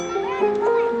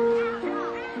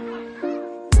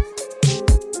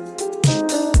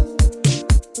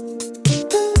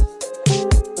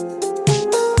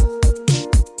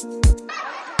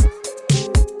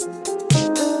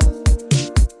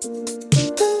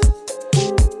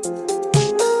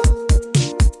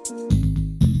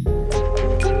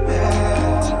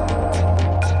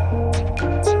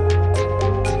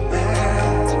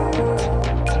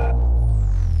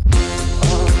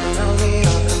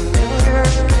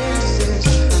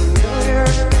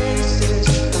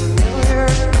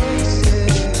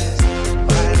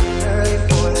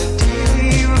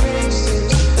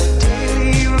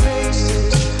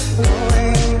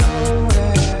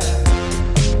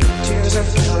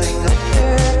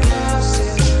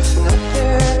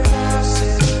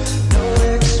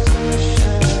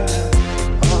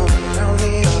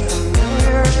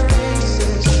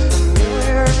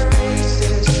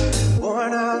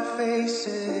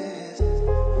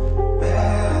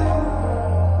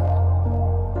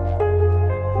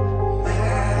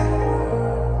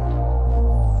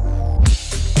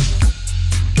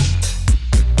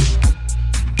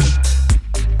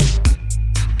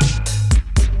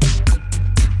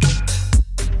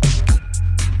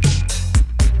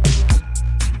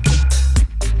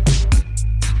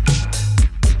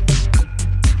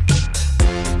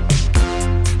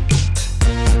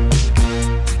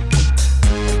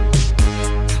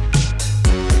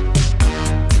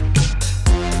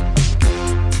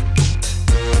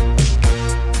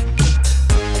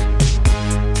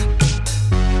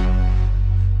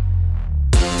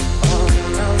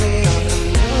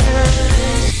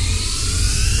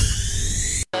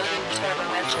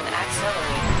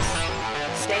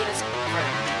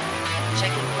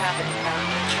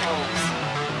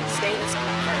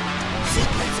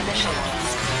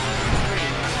initialized. 3,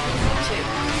 2,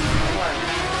 1,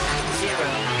 0.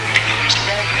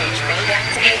 Rampage mode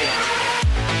activated.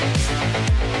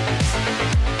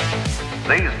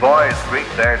 These boys greet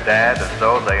their dad as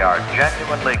though they are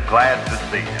genuinely glad to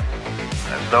see him,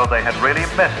 as though they had really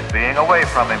missed being away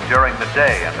from him during the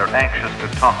day and are anxious to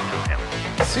talk to him.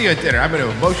 See you at dinner. I'm going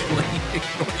to emotionally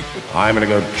ignore you. I'm going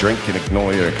to go drink and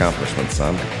ignore your accomplishments,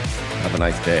 son. Have a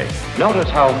nice day. Notice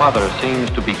how Mother seems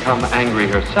to become angry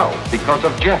herself because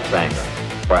of Jeff's anger.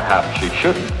 Perhaps she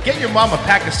shouldn't. Get your mom a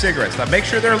pack of cigarettes. Now make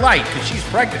sure they're light because she's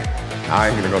pregnant.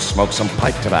 I'm going to go smoke some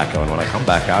pipe tobacco, and when I come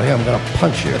back out here, I'm going to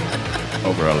punch you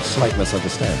over a slight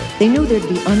misunderstanding. They knew there'd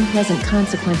be unpleasant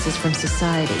consequences from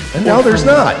society. And now there's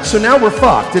not. So now we're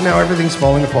fucked, and now everything's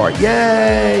falling apart.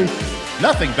 Yay!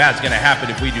 Nothing bad's going to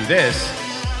happen if we do this.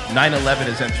 9/11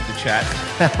 has entered the chat.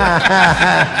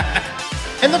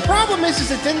 And the problem is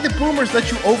that then the boomers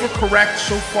let you overcorrect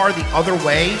so far the other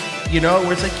way, you know,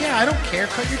 where it's like, yeah, I don't care,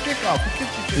 cut your dick off.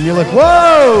 And you're like,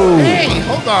 whoa! Hey,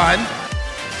 hold on.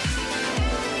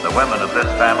 The women of this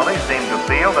family seem to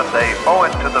feel that they owe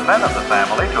it to the men of the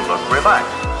family to look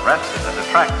relaxed, rested, and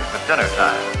attractive at dinner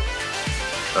time.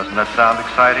 Doesn't that sound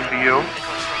exciting to you?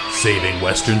 Saving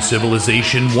Western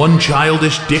civilization one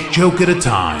childish dick joke at a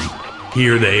time.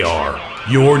 Here they are,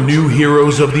 your new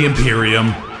heroes of the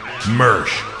Imperium,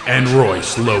 Mersh and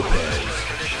Royce Lopez.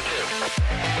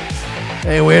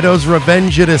 Hey, we're those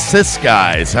Revenge of the Cis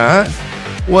guys, huh?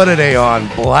 What are they on?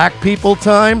 Black people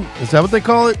time? Is that what they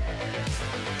call it?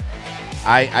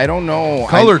 I don't know.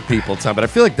 Colored people time, but I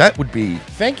feel like that would be...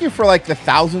 Thank you for like the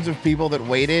thousands of people that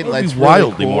waited. That would That's be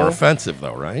wildly really more cool. offensive,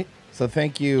 though, right? So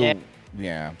thank you.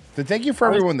 Yeah. So thank you for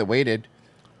everyone that waited.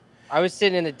 I was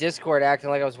sitting in the Discord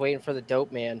acting like I was waiting for the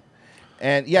dope man.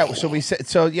 And yeah, so we said,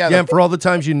 so yeah. Yeah, and for all the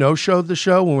times you no-showed the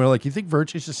show, when we're like, you think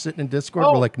Virtue's just sitting in Discord?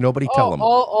 We're like, nobody tell him.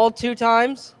 All 2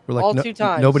 times? We're like, all no, 2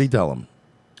 times. nobody tell him.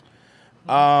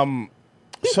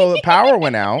 So the power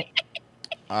went out.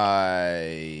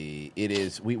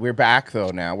 We're back though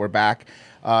now. We're back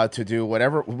to do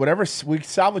whatever we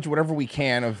salvage whatever we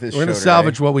can of this. We're gonna show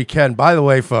salvage today. what we can. By the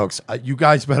way, folks, you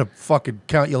guys better fucking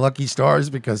count your lucky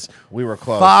stars because we were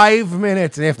close. 5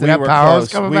 minutes after We that were power was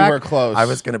close. coming We back, were close. I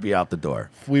was gonna be out the door.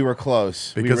 We were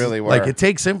close. Because we really were. Like it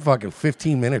takes him fucking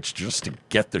 15 minutes just to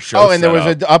get the show. Oh, and there was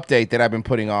set an up. update that I've been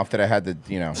putting off that I had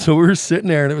to, So we were sitting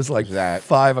there, and it was like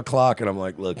 5 o'clock, and I'm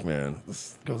like, "Look, man,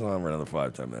 this goes on for another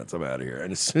 5-10 minutes. I'm out of here."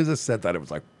 And as soon as I said that, it was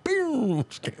like, boom,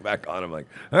 just came back on. I'm like,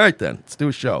 "All right, then, let's do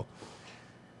a show."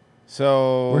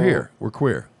 So We're here. We're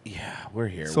queer. Yeah, we're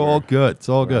here. It's all good. It's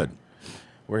all good.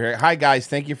 We're here. Hi guys,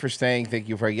 thank you for staying. Thank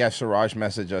you for Siraj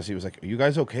messaged us. He was like, "Are you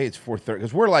guys okay? It's 4:30."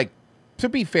 Because we're like, to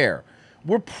be fair,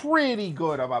 we're pretty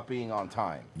good about being on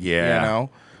time. Yeah. You know?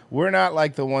 We're not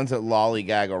like the ones that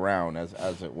lollygag around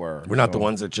as it were. We're not the So-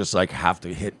 ones that just like have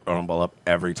to hit Rumble up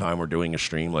every time we're doing a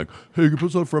stream. Like, hey, you can put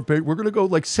us on the front page. We're gonna go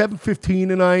like 7:15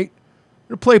 tonight.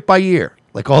 We're gonna play it by ear,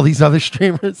 like all these other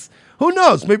streamers. Who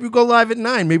knows? Maybe we go live at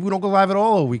 9. Maybe we don't go live at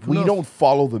all a week. Who We knows? don't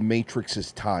follow the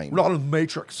Matrix's time. We're not in the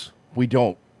Matrix. We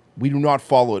don't. We do not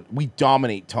follow it. We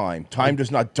dominate time. Time does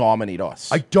not dominate us.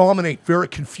 I dominate very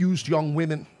confused young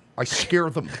women. I scare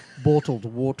them. Bottled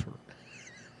water.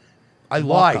 I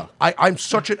lie. Vodka. I'm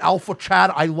such an alpha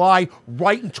Chad. I lie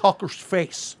right in Tucker's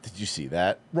face. Did you see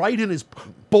that? Right in his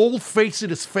bold face in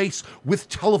his face with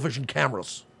television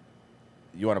cameras.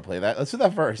 You want to play that? Let's do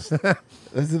that first.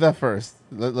 Let's do that first.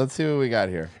 Let's see what we got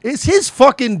here. Is his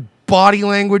fucking body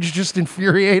language just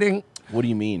infuriating? What do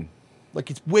you mean? Like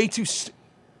it's way too...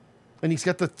 and he's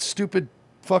got the stupid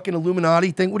fucking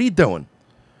Illuminati thing. What are you doing?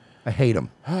 I hate him.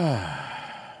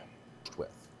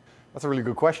 That's a really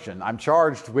good question. I'm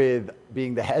charged with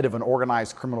being the head of an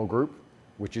organized criminal group,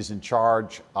 which is in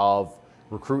charge of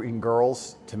recruiting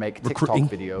girls to make TikTok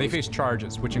videos. They face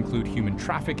charges which include human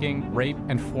trafficking, rape,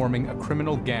 and forming a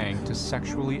criminal gang to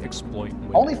sexually exploit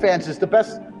women. OnlyFans is the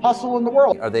best hustle in the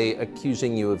world. Are they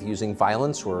accusing you of using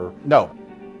violence or? No.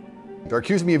 They're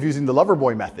accusing me of using the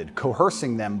Loverboy method,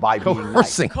 coercing them by being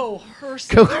nice.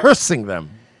 Coercing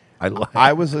them.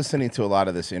 I was listening to a lot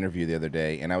of this interview the other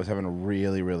day, and I was having a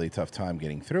really, really tough time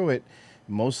getting through it,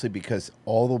 mostly because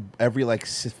every like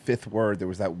fifth word there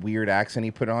was that weird accent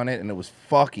he put on it, and it was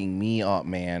fucking me up,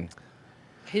 man.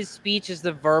 His speech is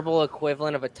the verbal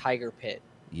equivalent of a tiger pit.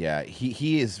 Yeah,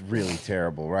 he is really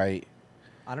terrible, right?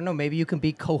 I don't know. Maybe you can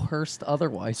be coerced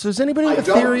otherwise. So does anybody have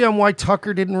a theory on why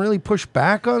Tucker didn't really push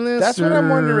back on this? That's what I'm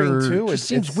wondering, or- too. It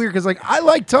just It's- seems weird because like I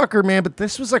like Tucker, man, but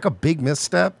this was like a big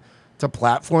misstep to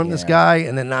platform this guy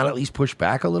and then not at least push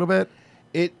back a little bit.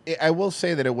 I will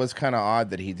say that it was kind of odd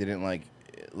that he didn't like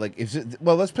like, is it?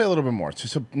 Well, let's play a little bit more.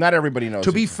 So not everybody knows.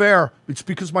 To be fair, it's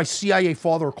because my CIA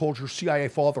father called your CIA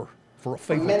father for a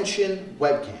favor. Mention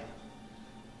webcam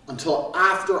until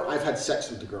after I've had sex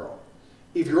with the girl.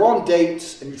 If you're on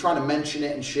dates and you're trying to mention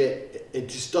it and shit, it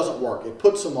just doesn't work. It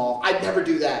puts them off. I'd never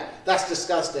do that. That's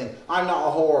disgusting. I'm not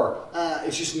a whore.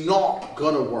 It's just not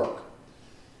gonna work.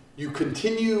 You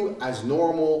continue as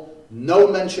normal, no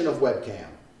mention of webcam.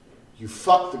 You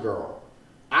fuck the girl.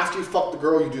 After you fuck the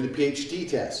girl, you do the PhD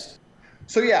test.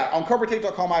 So yeah, on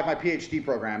CobraTape.com I have my PhD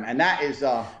program, and that is...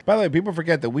 By the way, people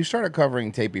forget that we started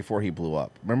covering Tape before he blew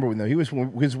up. Remember when he was,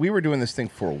 because we were doing this thing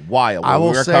for a while. I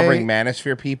will we were say- covering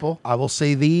Manosphere people. I will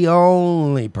say the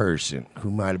only person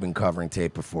who might have been covering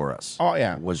Tape before us. Oh,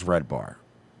 yeah. Was Red Bar.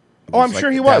 It Oh, was I'm like-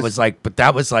 sure he That was. was like, but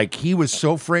that was like, he was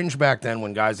so fringe back then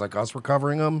when guys like us were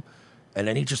covering him, and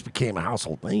then he just became a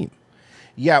household name.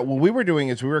 Yeah, what we were doing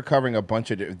is we were covering a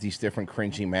bunch of these different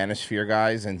cringy Manosphere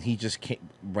guys, and he just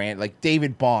ran, like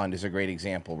David Bond is a great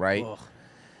example, right?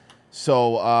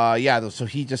 So, so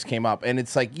he just came up, and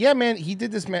it's like, yeah, man, he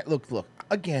did this, man. Look,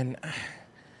 again,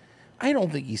 I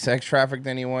don't think he sex trafficked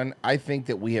anyone. I think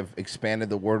that we have expanded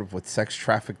the word of what sex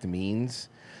trafficked means.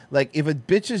 Like, if a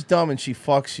bitch is dumb and she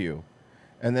fucks you,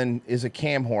 and then is a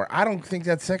cam whore, I don't think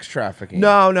that's sex trafficking.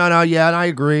 No, yeah, and I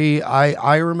agree.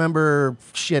 I remember,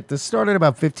 this started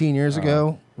about 15 years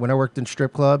ago when I worked in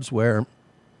strip clubs, where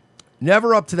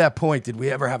never up to that point did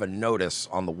we ever have a notice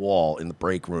on the wall in the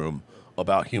break room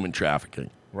about human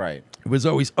trafficking. Right. It was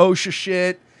always OSHA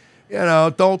shit,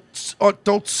 don't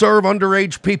serve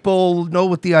underage people, know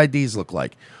what the IDs look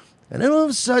like. And then all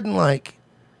of a sudden, like,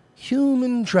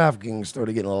 human trafficking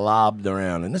started getting lobbed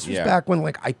around. And this was back when,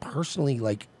 like, I personally,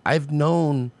 like, I've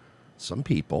known some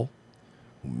people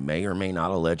who may or may not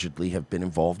allegedly have been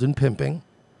involved in pimping.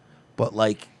 But,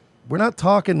 like, we're not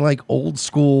talking, like, old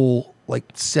school,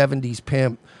 like, 70s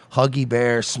pimp, Huggy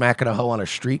Bear, smacking a hoe on a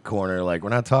street corner. Like, we're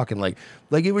not talking, like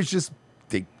it was just,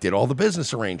 they did all the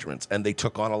business arrangements, and they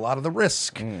took on a lot of the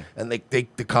risk. And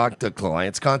the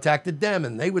clients contacted them,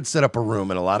 and they would set up a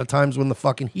room. And a lot of times when the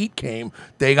fucking heat came,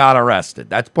 they got arrested.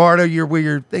 That's part of where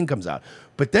your thing comes out.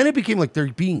 But then it became like they're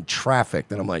being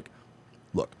trafficked, and I'm like,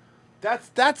 look, that's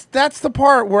the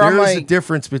part where I'm there's like, a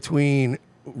difference between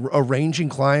arranging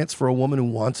clients for a woman who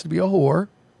wants to be a whore,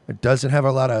 that doesn't have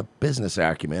a lot of business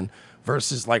acumen,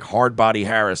 versus like Hard Body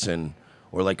Harrison.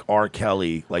 Or like R.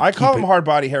 Kelly. Like I call him Hard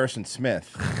Body Harrison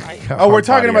Smith. We're Hard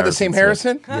talking Body about the same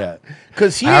Harrison Harrison? Smith. Yeah.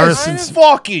 Because he Harrison is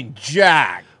fucking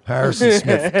jacked. Harrison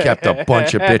Smith kept a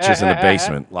bunch of bitches in the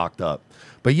basement locked up.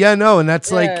 But yeah, no, and that's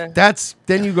like,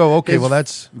 then you go, okay, well,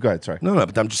 that's. Go ahead, sorry. No,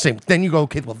 but I'm just saying, then you go,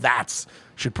 okay, well, that's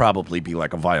should probably be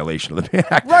like a violation of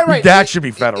the act. Right. That should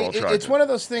be federal charge. It's one of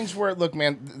those things where, look,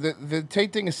 man, the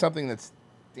Tate thing is something that's,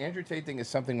 the Andrew Tate thing is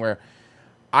something where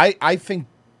I think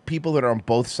people that are on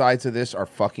both sides of this are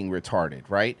fucking retarded,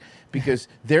 right? Because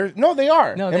they are. No, Am they I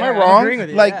are. wrong? I'm agreeing with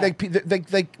you,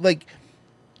 Like,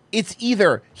 it's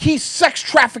either he's sex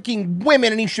trafficking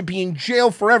women and he should be in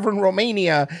jail forever in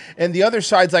Romania, and the other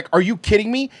side's like, are you kidding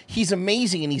me? He's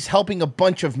amazing and he's helping a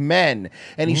bunch of men,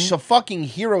 and he's a fucking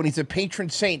hero and he's a patron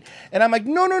saint. And I'm like,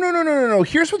 no.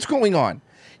 Here's what's going on.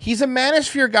 He's a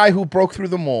Manosphere guy who broke through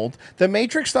the mold. The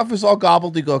Matrix stuff is all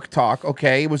gobbledygook talk,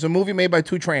 okay? It was a movie made by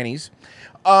two trannies.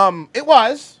 It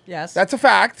was. Yes. That's a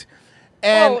fact.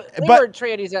 And They weren't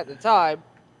trannies at the time.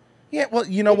 Yeah, well,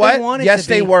 you know They what? wanted Yes, to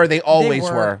they be. were. They always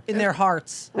were. in their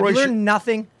hearts. Have Roy, you learned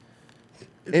nothing?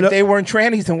 If they weren't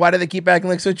trannies, then why do they keep acting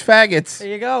like such faggots? There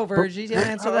you go, Virgie. You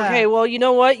answer that. Okay, well, you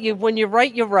know what? When you're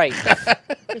right, you're right.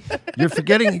 You're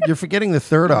forgetting the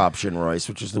third option, Royce,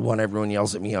 which is the one everyone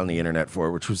yells at me on the internet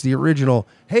for, which was the original.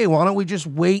 Hey, why don't we just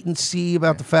wait and see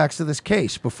about the facts of this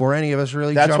case before any of us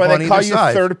really That's jump why on they either call you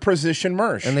side? third position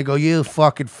Mersh. And they go, you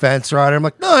fucking fence rider. I'm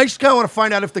like, no, I just kind of want to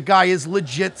find out if the guy is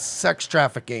legit sex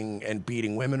trafficking and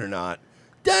beating women or not.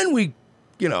 Then we,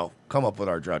 come up with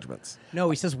our judgments. No,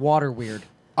 he says water weird.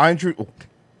 Andrew.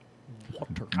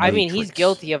 I mean, he's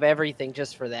guilty of everything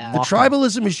just for that. The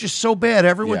tribalism is just so bad.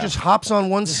 Everyone just hops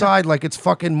on one side like it's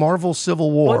fucking Marvel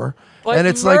Civil War. But and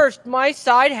it's Mersh, my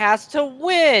side has to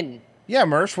win. Yeah,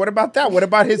 Mersh, what about that? What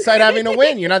about his side having to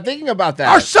win? You're not thinking about that.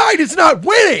 Our side is not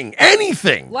winning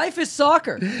anything. Life is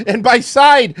soccer. And by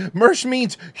side, Mersh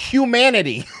means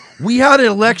humanity. We had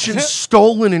elections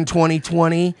stolen in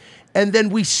 2020, and then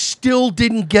we still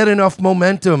didn't get enough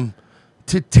momentum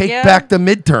to take back the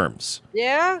midterms.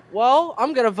 Yeah? Well,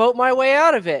 I'm going to vote my way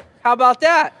out of it. How about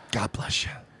that? God bless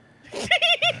you.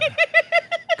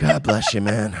 God bless you,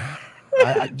 man.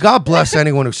 God bless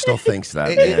anyone who still thinks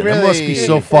that, man. That must be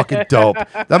so fucking dope.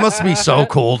 That must be so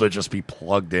cool to just be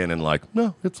plugged in and like,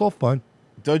 no, it's all fine.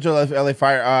 Dojo LA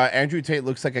Fire. Andrew Tate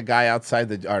looks like a guy outside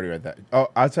the. Already read that. Oh,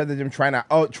 outside the gym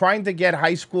trying to get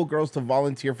high school girls to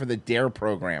volunteer for the DARE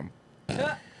program.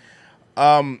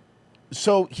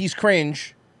 So he's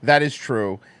cringe. That is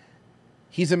true.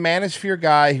 He's a manosphere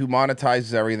guy who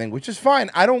monetizes everything, which is fine.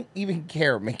 I don't even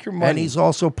care. Make your money. And he's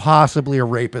also possibly a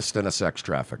rapist and a sex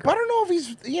trafficker. I don't know if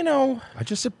he's, I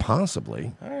just said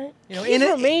possibly. All right. He's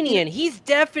Romanian. He's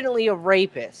definitely a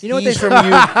rapist. You know what they say?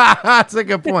 That's a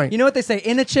good point. You know what they say?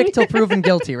 In a chick till proven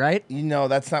guilty, right? No,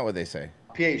 that's not what they say.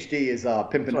 PhD is a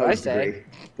pimp and That's what I hose say. degree.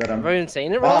 That Am I even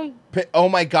saying it wrong? Oh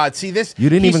my God! See this? You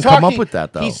didn't he's even come up with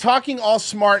that, though. He's talking all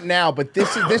smart now, but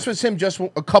this was him just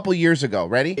a couple years ago.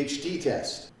 Ready? PhD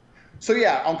test. So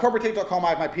yeah, on CobraTape.com I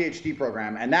have my PhD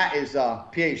program, and that is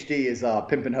PhD is a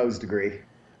pimp and hose degree.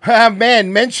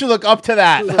 Man, men should look up to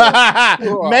that.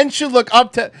 Men should look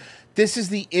up to. This is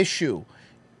the issue.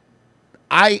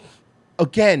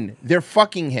 Again, they're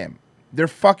fucking him. They're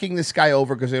fucking this guy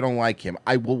over because they don't like him.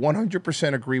 I will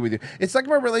 100% agree with you. It's like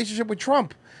my relationship with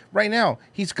Trump right now.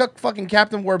 He's got fucking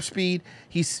Captain Warp Speed.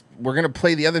 We're gonna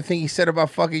play the other thing he said about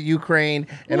fucking Ukraine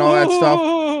and all that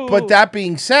stuff. But that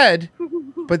being said,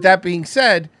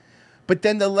 but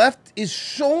then the left is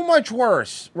so much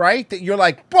worse, right? That you're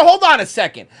like, bro, hold on a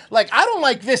second. Like, I don't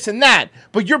like this and that,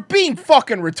 but you're being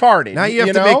fucking retarded. Now you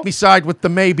have to make me side with the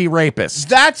maybe rapist.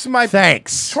 That's my...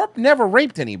 Thanks. Trump never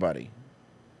raped anybody.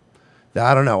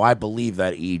 I don't know. I believe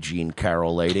that E. Jean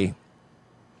Carroll lady.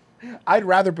 I'd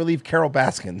rather believe Carol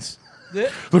Baskins.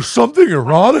 There's something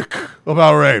erotic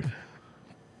about rape.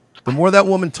 The more that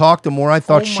woman talked, the more I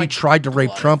thought she tried to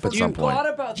rape Trump at some point.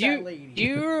 Do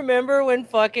you remember when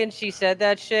fucking she said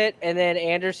that shit, and then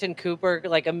Anderson Cooper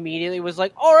like immediately was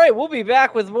like, "All right, we'll be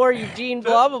back with more Eugene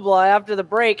blah blah blah after the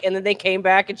break," and then they came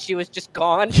back and she was just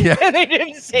gone. Yeah. And they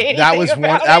didn't say anything. That was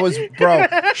about that it. was bro.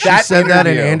 She said that,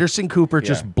 and interview- Anderson Cooper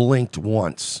just blinked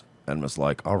once and was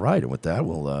like, "All right." And with that,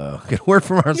 we'll get a word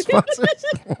from our sponsors.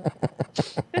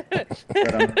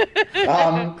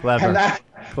 Clever.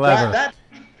 Clever.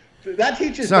 That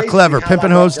teaches. It's not basically clever. how Pimp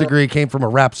and I Hose work. degree came from a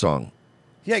rap song.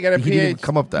 Yeah, you got a He didn't even PhD.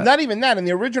 come up with that. Not even that. And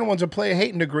the original one's a play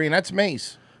hating degree, and that's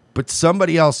Mace. But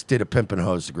somebody else did a Pimp and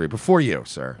Hose degree before you,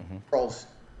 sir. Girls,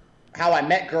 how I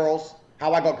met girls,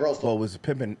 how I got girls to Well, it was a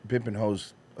Pimp and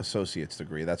Hose associate's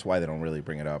degree. That's why they don't really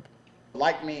bring it up.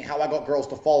 like me, how I got girls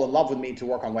to fall in love with me to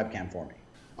work on webcam for me.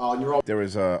 There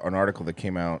was an article that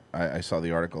came out. I saw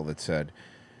the article that said,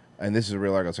 and this is a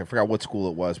real article. So I forgot what school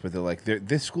it was, but they're like,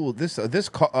 this school, this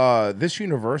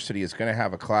university is going to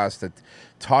have a class that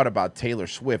taught about Taylor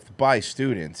Swift by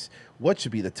students. What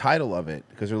should be the title of it?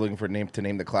 Because they're looking for a name to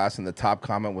name the class, and the top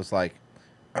comment was like,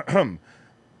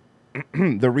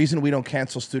 "The reason we don't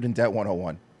cancel student debt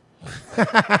 101."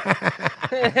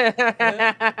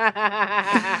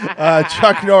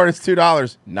 Chuck Norris,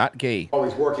 $2. Not gay.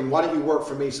 Always working. Why don't you work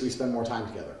for me so we spend more time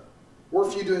together?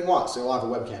 Work for you doing what? So you'll have a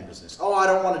webcam business. Oh, I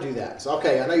don't want to do that. So,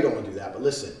 okay, I know you don't want to do that, but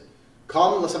listen.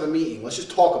 Come, let's have a meeting. Let's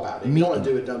just talk about it. If you don't want to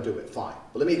do it, don't do it. Fine.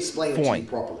 But let me explain it to you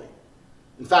properly.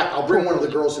 In fact, I'll bring one of the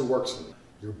girls who works for me.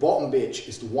 Your bottom bitch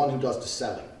is the one who does the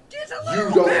selling. You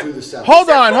don't do the selling. Hold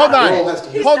on.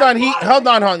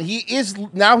 He is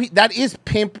now. That is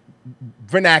pimp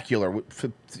vernacular.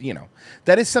 You know,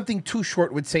 that is something Too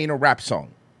Short would say in a rap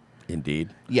song. Indeed.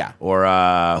 Yeah. Or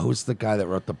who's the guy that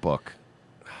wrote the book?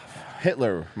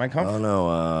 Hitler. Mein Kampf? Oh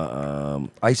no,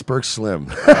 Iceberg Slim.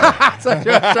 I swear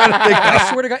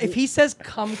to God, if he says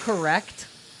 "come correct,"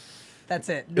 that's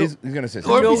it. He's gonna say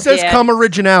Or if he says "come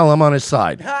original," I'm on his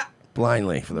side.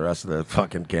 Blindly for the rest of the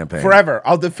fucking campaign. Forever.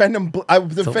 I'll defend him. I'll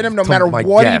defend him no till matter my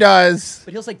what he death. does.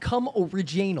 But he'll say "come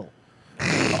original."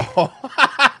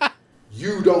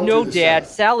 You don't No, do the Dad.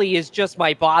 selling. Sally is just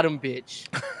my bottom bitch.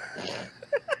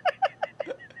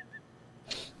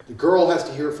 The girl has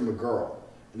to hear it from a girl.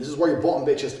 And this is where your bottom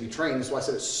bitch has to be trained. That's why I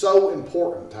said it's so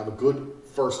important to have a good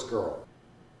first girl.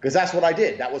 Because that's what I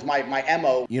did. That was my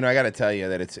MO. You know, I got to tell you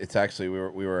that it's actually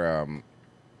we were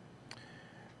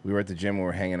at the gym. We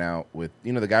were hanging out with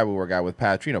the guy we work out with,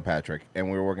 Patrick,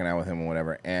 and we were working out with him and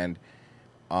whatever. And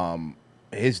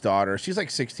his daughter, she's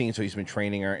like 16, so he's been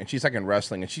training her, and she's like in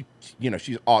wrestling, and she's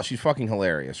fucking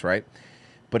hilarious, right?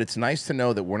 But it's nice to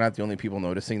know that we're not the only people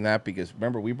noticing that, because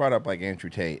remember, we brought up like Andrew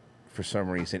Tate for some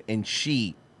reason, and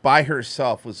she by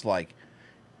herself was like,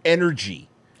 energy,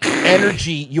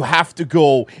 you have to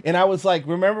go. And I was like,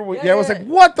 I was like,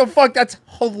 what the fuck? That's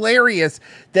hilarious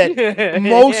that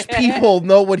most people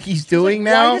know what he's doing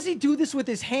now. Why does he do this with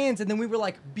his hands? And then we were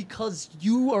like, because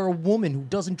you are a woman who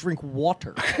doesn't drink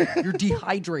water. You're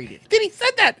dehydrated. Then he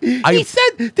said that. He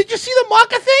said, did you see the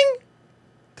maca thing?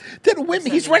 That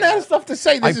women, he's run out of stuff to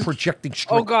say. This I'm is projecting Oh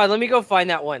strength. God, let me go find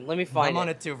that one. Let me find I'm it. on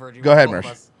it too, Virgil. Go ahead, Both of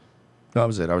Mersh. us. No, that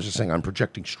was it. I was just saying I'm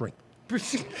projecting strength.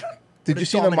 Did you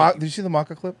see the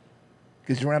Maka clip?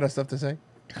 Because you ran out of stuff to say.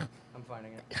 I'm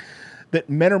finding it. That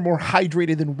men are more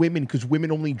hydrated than women because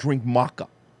women only drink maca.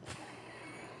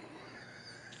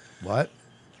 What?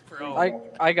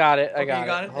 I got it. I Okay, got you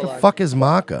got it. it? Hold The on. fuck is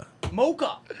maca?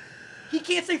 Mocha. He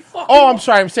can't say fucking. Oh, I'm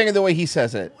sorry. I'm saying it the way he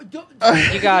says it.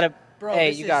 You got it. Bro,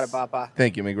 Hey, this you got it, is- Papa.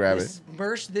 Thank you. Let me grab it. This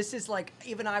Mersh, this is like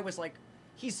even I was like,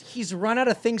 he's run out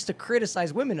of things to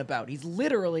criticize women about. He's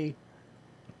literally.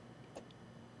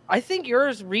 I think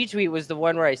yours retweet was the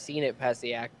one where I seen it past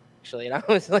the actually, and I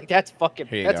was like, "That's fucking.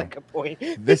 Here you That's go. a good point."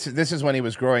 This is when he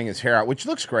was growing his hair out, which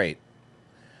looks great.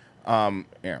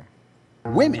 Yeah.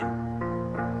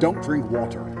 Women don't drink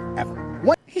water ever.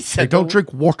 What? He They said don't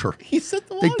drink water. He said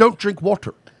the They don't drink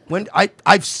water. When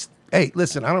hey,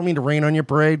 listen, I don't mean to rain on your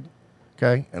parade,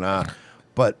 okay?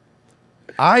 But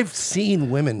I've seen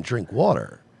women drink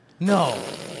water. No.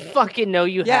 Fucking no,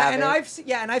 you Yeah, haven't.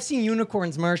 and I've seen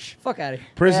unicorns, Mersh. Fuck out of here.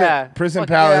 Prison fuck, get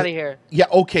Palace. outta here. Yeah,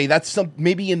 okay, that's some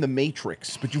maybe in the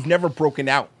Matrix, but you've never broken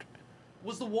out.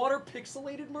 Was the water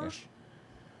pixelated, Mersh?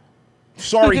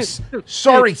 Sorry,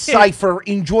 sorry, Cypher.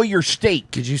 Enjoy your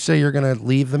steak. Did you say you're going to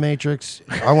leave the Matrix?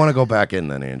 I want to go back in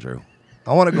then, Andrew.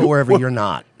 I want to go wherever you're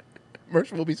not.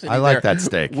 Mersh will be sitting I like there that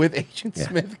steak. with Agent Yeah.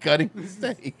 Smith cutting the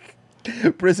steak.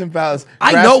 Prison Palace.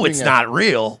 I know grasping it's at- not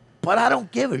real, but I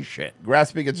don't give a shit.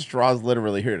 Grasping at straws,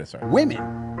 literally. Here it is. Sorry. Women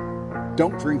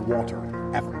don't drink water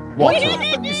ever. Water. When's the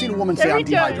last time you seen a woman say, "I'm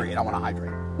dehydrated, I want to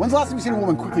hydrate"? When's the last time you seen a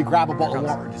woman quickly grab a bottle of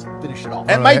water and just finish it off?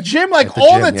 At my gym, like At the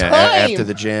all gym, the yeah, time. after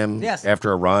the gym, Yes.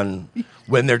 after a run,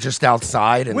 when they're just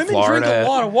outside in Women Florida. drink a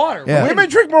lot of water. Yeah. Women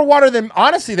drink more water than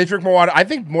honestly. They drink more water. I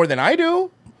think more than I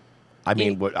do. I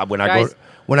mean, when Guys-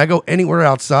 I go anywhere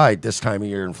outside this time of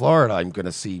year in Florida, I'm going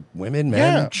to see women,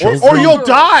 men, Yeah. children. Or you'll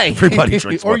die. Everybody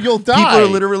drinks Or water. you'll People die. are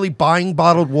literally buying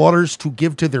bottled waters to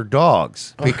give to their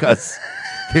dogs because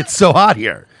it's so hot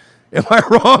here. Am I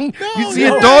wrong? You see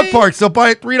no at dog way. parks, they'll buy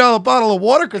a $3 bottle of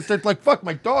water because they're like, "Fuck,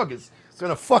 my dog is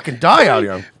gonna fucking die out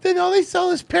here." Then all they sell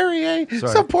is Perrier.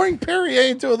 Sorry. Stop pouring Perrier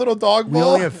into a little dog We bowl.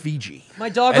 only have Fiji, My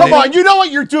dog. Come on, you know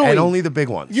what you're doing. and only the big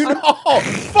ones. You know,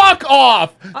 fuck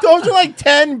off. Those are like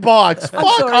 $10. I'm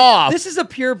Fuck sorry. off. This is a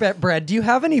pure bet bread. Do you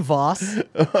have any Voss?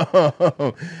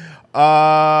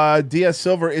 DS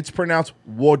Silver. It's pronounced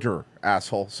water,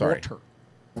 asshole. Sorry.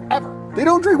 Ever. They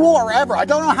don't drink water ever. I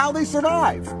don't know how they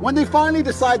survive. When they finally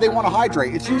decide they want to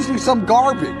hydrate, it's usually some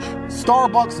garbage.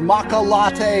 Starbucks maca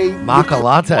latte. Maca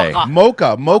latte.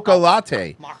 Mocha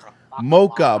latte.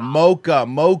 Mocha.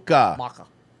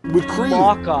 With cream.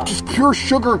 Maca. Just pure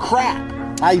sugar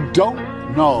crap. I don't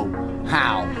know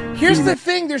how. Here's the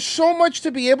thing. There's so much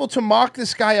to be able to mock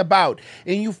this guy about.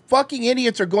 And you fucking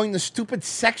idiots are going the stupid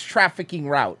sex trafficking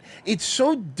route. It's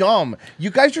so dumb. You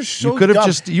guys are so You could have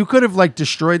dumb. you could have like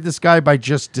destroyed this guy by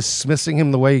just dismissing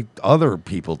him the way other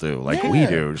people do, like we Yeah.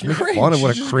 do. Just make Cringe. fun of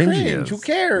what a Just cringe he cringe. is. Who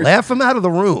cares? Laugh him out of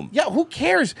the room. Yeah, who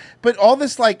cares? But all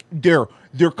this like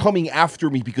they're coming after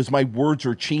me because my words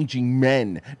are changing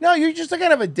men. No, you're just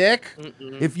kind of a dick.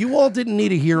 If you all didn't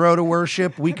need a hero to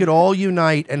worship, we could all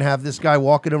unite and have this guy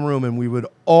walk in a room and we would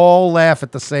all laugh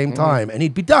at the same time and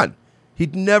he'd be done.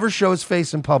 He'd never show his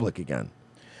face in public again.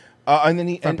 And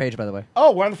then Front page, by the way.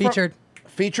 Oh, we're on the Featured.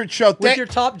 featured show. With your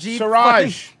top Jeep.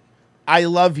 Siraj, I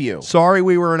love you. Sorry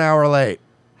we were an hour late.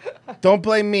 Don't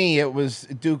blame me. It was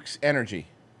Duke's energy.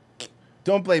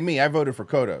 Don't blame me. I voted for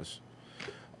Kodos.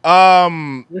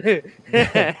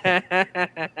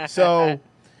 So,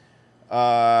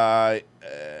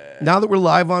 Now that we're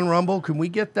live on Rumble, can we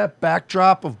get that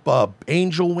backdrop of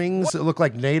angel wings that look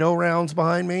like NATO rounds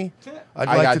behind me? I'd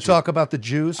I like got to you. talk about the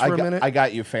Jews for a minute. I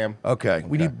got you, fam. Okay,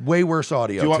 we need way worse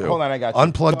audio. Do you want- too. hold on, I got you.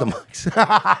 Unplug the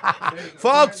mics,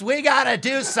 folks. We gotta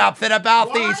do something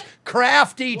about these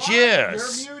crafty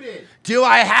Jews. You're muted. Do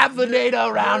I have the NATO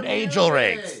round angel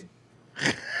rings?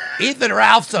 Ethan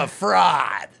Ralph's a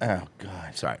fraud. Oh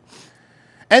God, sorry.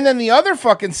 And then the other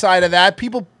fucking side of that,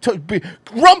 people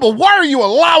Rumble. Why are you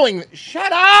allowing?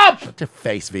 Shut up! Shut your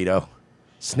face, Vito.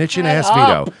 Snitching ass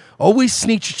Vito. Always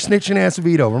snitching ass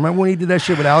Vito. Remember when he did that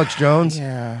shit with Alex Jones?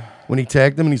 Yeah. When he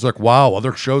tagged him and he's like, "Wow,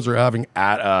 other shows are having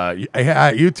at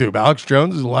YouTube. Alex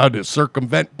Jones is allowed to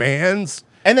circumvent bans."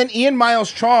 And then Ian Miles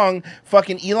Strong,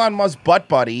 fucking Elon Musk's butt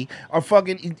buddy, or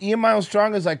fucking Ian Miles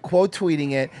Strong is like quote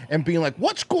tweeting it and being like,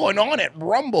 "What's going on at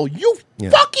Rumble? You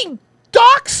fucking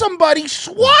doxed somebody,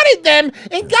 swatted them,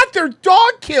 and got their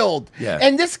dog killed." Yeah.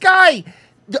 And this guy,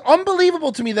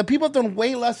 Unbelievable to me that people have done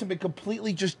way less and been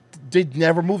completely just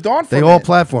never moved on from They all it.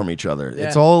 platform each other. Yeah.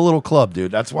 It's all a little club,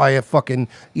 dude. That's why fucking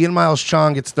Ian Miles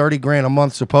Chong gets $30,000 a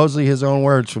month, supposedly his own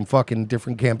words from fucking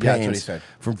different campaigns. Yeah, that's what he said.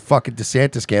 From fucking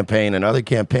DeSantis campaign and other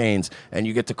campaigns, and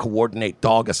you get to coordinate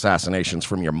dog assassinations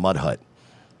from your mud hut.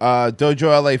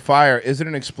 Dojo LA Fire, is it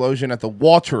an explosion at the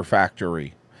Walter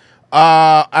factory?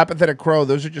 Apathetic Crow,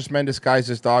 those are just men disguised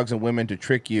as dogs and women to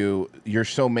trick you. You're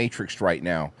so matrixed right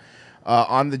now.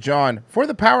 On the John, for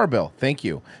the power bill, thank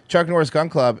you. Chuck Norris Gun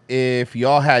Club, if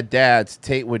y'all had dads,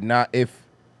 Tate would not, if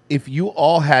you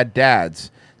all had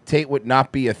dads, Tate would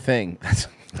not be a thing. That's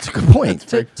a good point.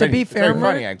 To be fair,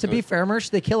 Mersh,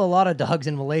 they kill a lot of dogs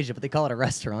in Malaysia, but they call it a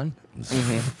restaurant.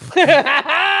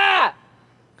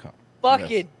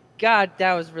 Fucking God,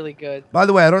 that was really good. By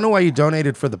the way, I don't know why you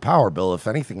donated for the power bill. If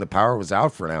anything, the power was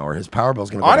out for an hour. His power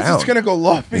bill's going to go Honestly, down. it's going to go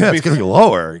low. Yeah, it's going to go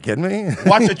lower. Are you kidding me?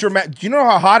 Watch it dramatic. Do you know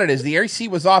how hot it is? The AC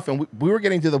was off, and we were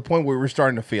getting to the point where we were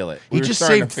starting to feel it. He We were just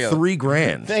starting saved to feel it.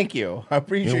 $3,000. Thank you. I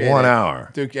appreciate it. In 1 hour.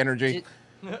 Duke Energy.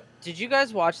 Did you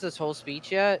guys watch this whole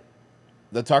speech yet?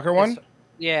 The Tucker one?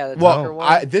 Yeah, the Tucker Well,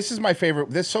 one. this is my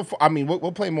favorite. This so far, I mean,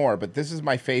 we'll play more, but this is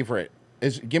my favorite.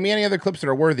 Give me any other clips that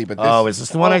are worthy. But this, Is this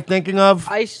the one I'm thinking of?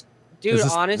 Dude, Is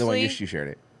this honestly, the one you shared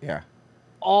it. Yeah.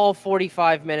 all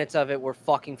 45 minutes of it were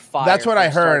fucking fire. That's what I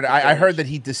from start heard. to I finish. heard that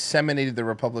he disseminated the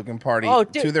Republican Party Oh,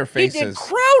 dude, to their He did faces.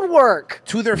 crowd work.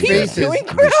 To their He faces. was doing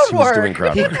crowd work. doing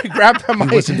crowd work. He grabbed the mic.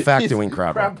 He was in fact He's doing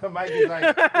crowd work. grabbed the mic. He's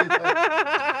like,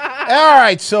 all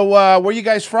right. So, where you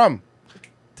guys from?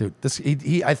 Dude,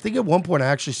 I think at one point I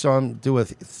actually saw him do a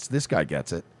This Guy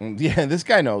Gets It. Yeah, this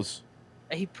guy knows.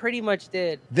 He pretty much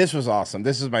did. This was awesome.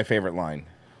 This is my favorite line.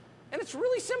 And it's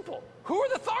really simple. Who are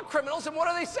the thought criminals and what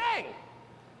are they saying?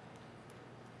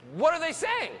 What are they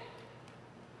saying?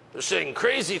 They're saying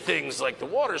crazy things like the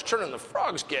water's turning the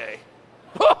frogs gay.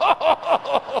 What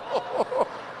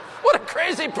a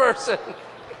crazy person.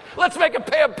 Let's make him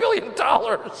pay $1 billion.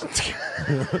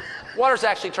 Water's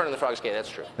actually turning the frogs gay, that's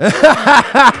true.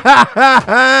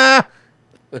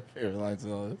 Favorite lines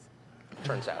of all this.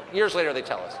 Turns out. Years later they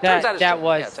tell us. Turns out it's That true.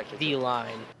 was Yeah, it's actually the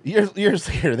line. Years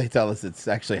later, they tell us it's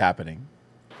actually happening.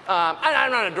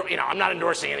 I'm not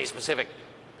endorsing any specific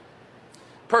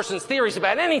person's theories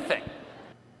about anything.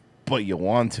 But you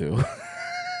want to.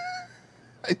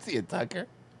 I see it, Tucker.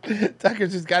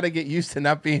 Tucker's just got to get used to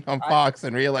not being on Fox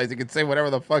and realize he can say whatever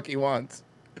the fuck he wants.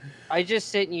 I just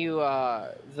sent you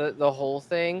the whole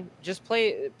thing. Just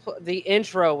play the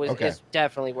intro is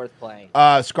definitely worth playing.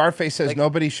 Scarface says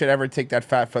nobody should ever take that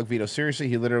fat fuck veto seriously.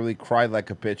 He literally cried like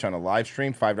a bitch on a live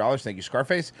stream. $5. Thank you,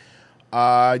 Scarface.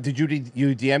 Did you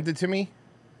DM'd it to me?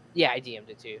 Yeah, I DM'd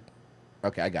it to you.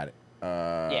 Okay, I got it.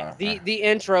 Yeah, the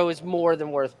intro is more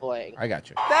than worth playing. I got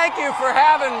you. Thank you for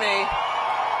having me.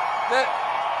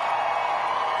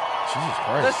 Jesus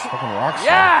Christ, fucking rock star.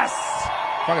 Yes!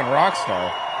 Fucking rock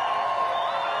star.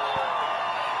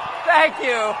 Thank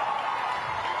you.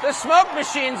 The smoke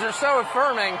machines are so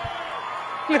affirming.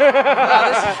 Thank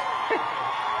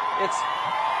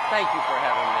you for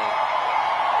having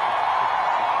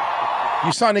me.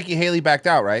 You saw Nikki Haley backed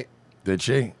out, right? Did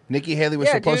she? Nikki Haley was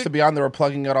supposed to be on. They were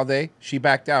plugging it all day. She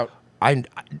backed out.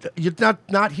 You're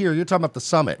not here. You're talking about the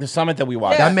summit. The summit that we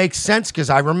watched. That makes sense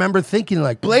because I remember thinking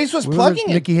like Blaze was where plugging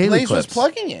were it. Nikki Haley Blaze was clips?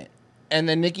 plugging it, and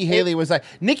then Nikki Haley was like,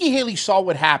 Nikki Haley saw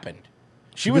what happened.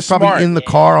 She was probably smart. in the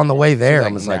car on the way there. She's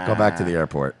I was like, go back to the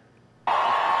airport.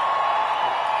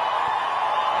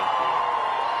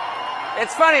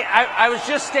 It's funny, I was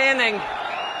just standing.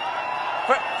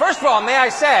 First of all, may I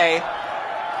say,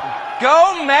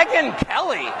 go Megyn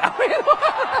Kelly. I mean,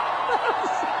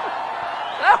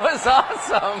 that was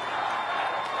awesome.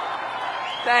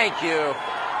 Thank you.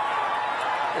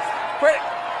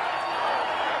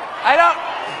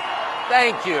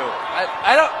 Thank you.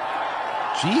 I don't.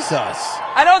 Jesus.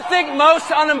 I don't think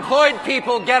most unemployed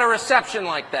people get a reception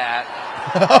like that.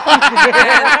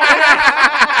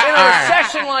 In a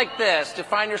recession like this, to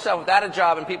find yourself without a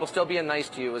job and people still being nice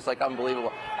to you is like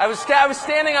unbelievable. I was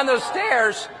standing on those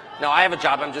stairs. No, I have a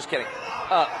job. I'm just kidding.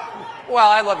 Well,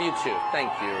 I love you too.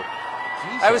 Thank you.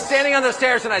 Jesus. I was standing on those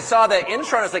stairs and I saw the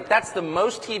intro and I was like, that's the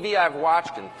most TV I've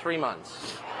watched in 3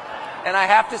 months. And I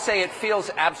have to say, it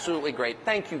feels absolutely great.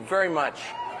 Thank you very much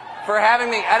for having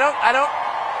me. I don't.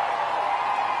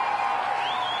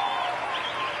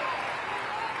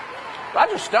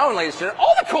 Roger Stone, ladies and gentlemen.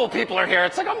 All the cool people are here.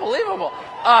 It's like unbelievable.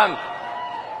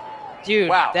 Dude,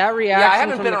 wow. that reaction Yeah, I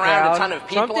haven't from been the around crowd, a ton of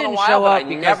people Trump in a didn't while, show but up I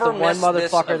because never the one missed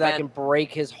this motherfucker that event. can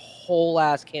break his whole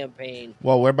ass campaign.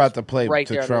 Well, we're about to play Right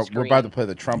to there on the Trump. We're screen. about to play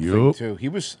the Trump thing too. He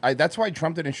was. That's why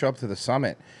Trump didn't show up to the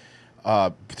summit.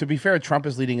 To be fair, Trump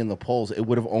is leading in the polls. It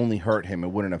would have only hurt him. It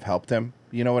wouldn't have helped him.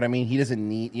 You know what I mean? He doesn't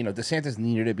need, DeSantis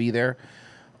needed to be there.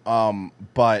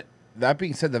 But that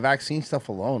being said, the vaccine stuff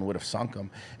alone would have sunk him.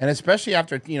 And especially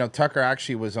after, Tucker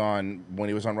actually was on, when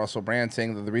he was on Russell Brand,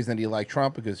 saying that the reason that he liked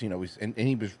Trump, because, he was,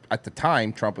 at the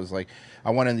time, Trump was like,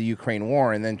 I want to end the Ukraine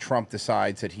war. And then Trump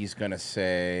decides that he's going to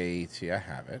say, see, I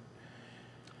have it.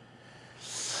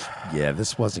 Yeah,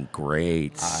 this wasn't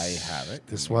great. I have it.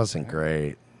 This wasn't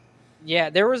great.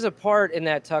 Yeah, there was a part in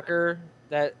that Tucker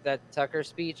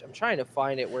speech. I'm trying to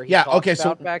find it where he talks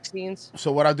about vaccines.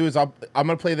 So what I'll do is I'm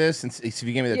gonna play this and see if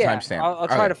you give me the timestamp. I'll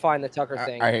try to find the Tucker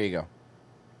thing. All right, here you go.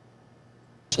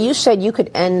 You said you could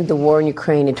end the war in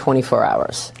Ukraine in 24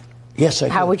 hours. Yes, I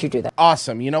How would you do that?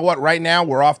 Awesome. You know what? Right now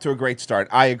we're off to a great start.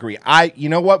 I agree. You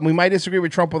know what? We might disagree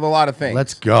with Trump with a lot of things.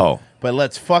 Let's go. But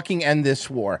let's fucking end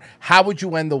this war. How would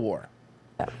you end the war?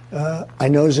 I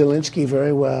know Zelensky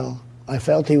very well. I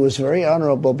felt he was very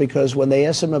honorable because when they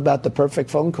asked him about the perfect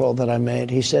phone call that I made,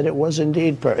 he said it was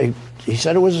indeed he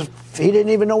said it was. He didn't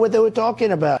even know what they were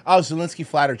talking about. Oh, Zelensky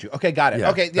flattered you. Okay, got it.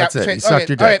 Yeah, okay, that's it. He okay, sucked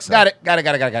your all right, dick, got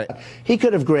it. He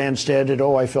could have grandstanded.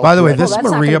 Oh, I felt. By the way, good. this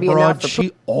Maria broad,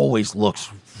 she always looks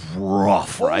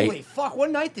rough, right? Holy fuck!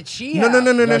 What night did she No, have?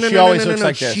 no. She always looks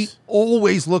like She this.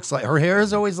 always looks like her hair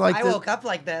is always like I this. woke up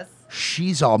like this.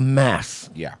 She's a mess.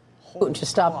 Yeah. Putin to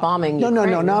stop bombing No,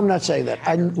 Ukraine. I'm not saying that.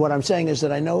 What I'm saying is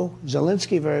that I know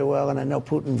Zelensky very well and I know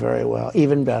Putin very well,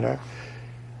 even better.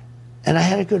 And I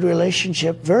had a good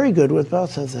relationship, very good with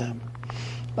both of them.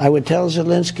 I would tell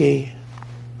Zelensky,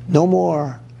 no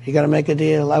more. You got to make a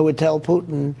deal. I would tell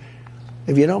Putin,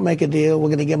 if you don't make a deal, we're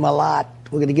going to give them a lot.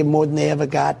 We're going to give them more than they ever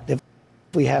got if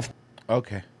we have to.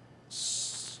 Okay.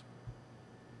 So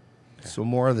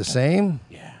more of the same?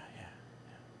 Yeah.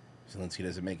 Zelensky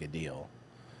doesn't make a deal.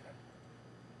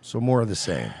 So more of the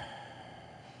same.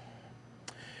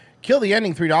 Kill the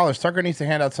ending, $3. Tucker needs to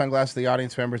hand out sunglasses to the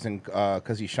audience members and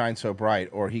because he shines so bright,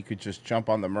 or he could just jump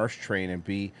on the Mersh train and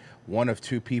be one of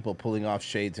two people pulling off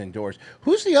shades indoors.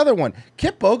 Who's the other one?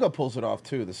 Kip Boga pulls it off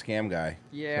too, the scam guy.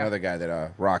 Yeah. Another guy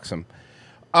that rocks him.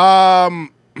 Yeah,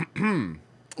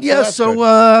 that's so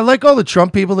good. like all the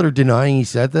Trump people that are denying he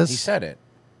said this. He said it.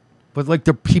 But like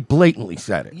he blatantly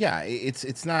said it. Yeah,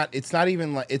 it's not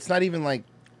even like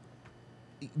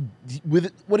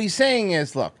with what he's saying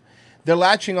is, look, they're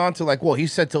latching on to like, well, he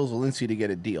said tell Zelensky to get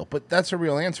a deal, but that's a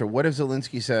real answer. What if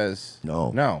Zelensky says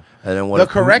no? And then what the if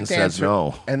Putin correct says answer,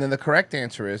 no? And then the correct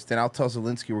answer is, then I'll tell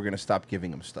Zelensky we're going to stop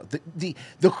giving him stuff.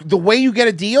 The way you get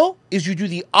a deal is you do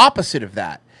the opposite of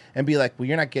that and be like, well,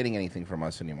 you're not getting anything from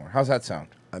us anymore. How's that sound?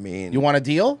 I mean, you want a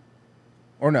deal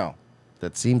or no?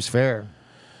 That seems fair.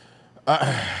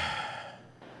 And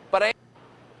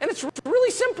it's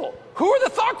really simple. Who are the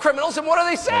thought criminals and what are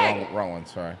they saying? Wrong one,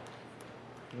 sorry.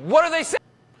 What are they saying?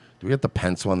 Do we get the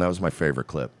Pence one? That was my favorite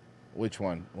clip. Which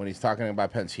one? When he's talking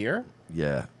about Pence here?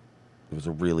 Yeah. It was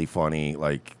a really funny,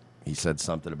 like, he said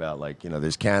something about, like,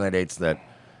 there's candidates that,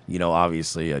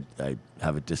 obviously I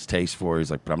have a distaste for. He's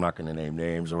like, but I'm not going to name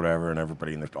names or whatever. And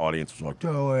everybody in the audience was like,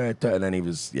 do it. And then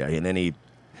it's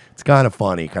kind of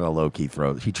funny, kind of low-key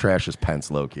throws. He trashes Pence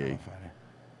low-key.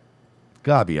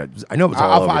 Gotta be. I know it was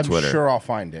all over Twitter. I'm sure I'll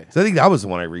find it. So I think that was the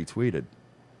one I retweeted.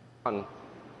 On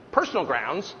personal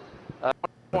grounds, I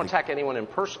won't attack anyone in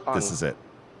person. This is it.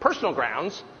 Personal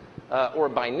grounds or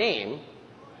by name.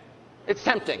 It's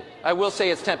tempting. I will say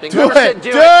it's tempting. Do Whoever it. said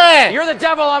Do it. You're the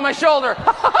devil on my shoulder.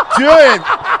 Do it.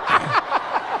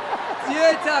 Do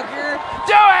it, Tucker.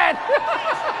 Do it.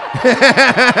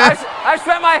 I've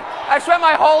spent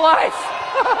my whole life.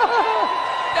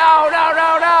 No.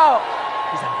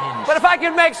 But if I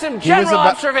could make some general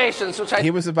observations, which he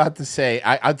was about to say,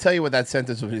 I'll tell you what that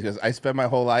sentence was. Because I spent my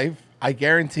whole life. I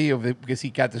guarantee you, because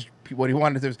he got this. What he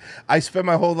wanted to do is, I spent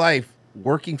my whole life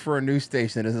working for a news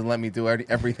station that doesn't let me do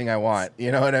everything I want.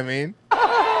 You know what I mean? No.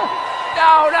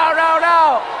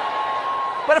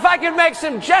 But if I could make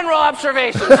some general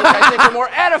observations, which I think are more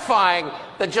edifying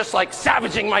than just like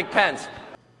savaging Mike Pence.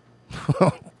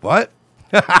 What?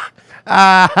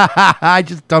 I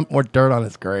just dumped more dirt on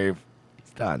his grave.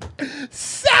 He's done.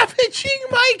 Savaging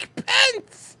Mike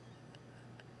Pence.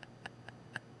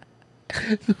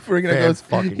 Friggin' goes,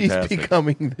 he's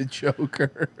becoming the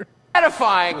Joker.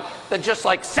 Edifying than just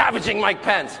like savaging Mike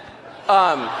Pence.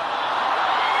 I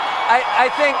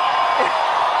think,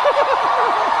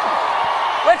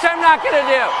 which I'm not going to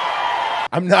do.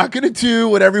 I'm not going to do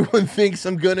what everyone thinks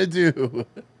I'm going to do.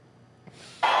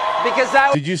 Because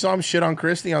that. Did you saw him shit on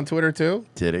Christie on Twitter too?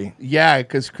 Did he? Yeah,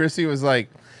 because Christie was like,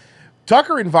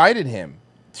 Tucker invited him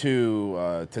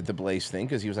to the Blaze thing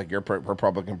because he was like, you're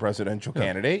Republican presidential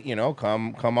candidate,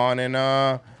 come on and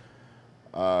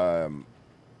come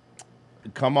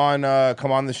on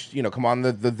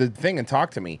the thing and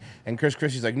talk to me. And Chris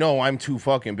Christie's like, no, I'm too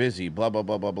fucking busy, blah, blah,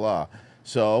 blah, blah, blah.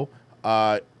 So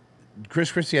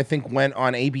Chris Christie, I think, went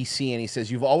on ABC and he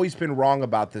says, you've always been wrong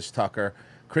about this, Tucker.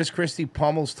 Chris Christie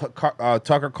pummels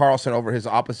Tucker Carlson over his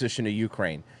opposition to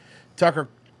Ukraine. Tucker,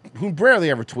 who rarely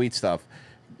ever tweets stuff,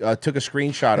 took a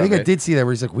screenshot I think of I it. did see that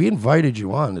where he's like, we invited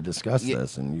you on to discuss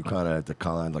this, and you kind of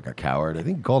declined like a coward. I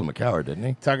think he called him a coward, didn't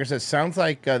he? Tucker says, sounds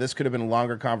like this could have been a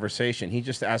longer conversation. He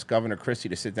just asked Governor Christie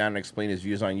to sit down and explain his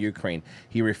views on Ukraine.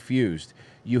 He refused.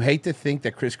 You hate to think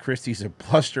that Chris Christie's a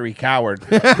blustery coward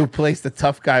who plays the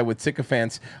tough guy with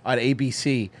sycophants on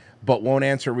ABC, but won't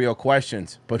answer real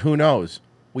questions. But who knows?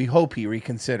 We hope he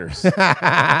reconsiders.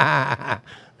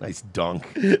 Nice dunk.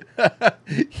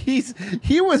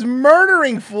 He was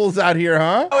murdering fools out here,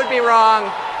 huh? It would be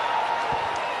wrong.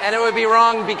 And it would be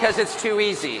wrong because it's too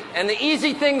easy. And the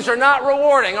easy things are not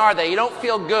rewarding, are they? You don't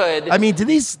feel good. I mean, do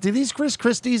these Chris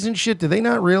Christies and shit, do they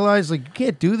not realize, like, you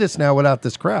can't do this now without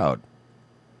this crowd?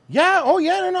 Yeah, oh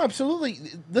yeah, no, absolutely.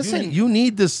 Listen, you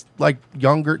need this, like,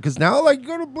 younger, because now, like, you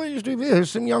go to Blaze TV,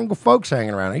 there's some younger folks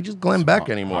hanging around. Ain't just Glenn Beck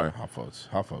anymore. Hot folks.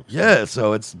 Yeah,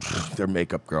 so it's their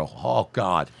makeup girl. Oh,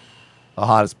 God. The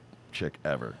hottest chick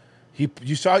ever. You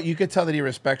could tell that he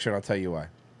respects her, and I'll tell you why.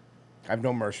 I've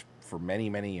known Mersh for many,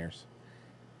 many years.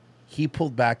 He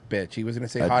pulled back bitch. He was going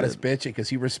to say hottest bitch because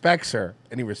he respects her,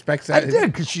 and he respects that. I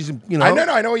did, because she's, you know.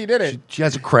 I know you did it. She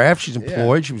has a craft. She's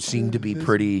employed. She seemed to be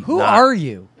pretty. Who are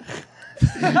you?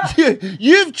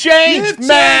 You've changed,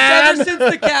 man. Ever since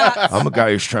the cat. I'm a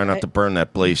guy who's trying not to burn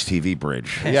that Blaze TV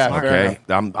bridge. Yeah, fair okay.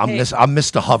 I'm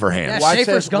Mr. Hoverhands. Yeah,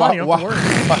 Schaefer's gone. You don't have to worry.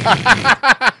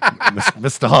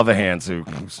 Mr. Hoverhands, who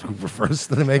refers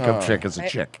to the makeup chick as a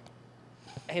chick.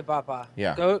 Hey, Papa.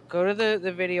 Yeah. Go to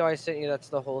the video I sent you. That's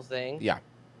the whole thing. Yeah.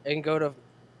 And go to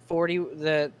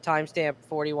the timestamp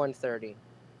 41:30.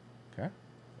 Okay. A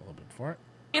little bit for it.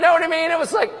 You know what I mean? It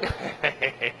was like...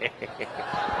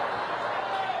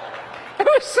 It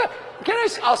was so...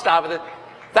 I'll stop with it.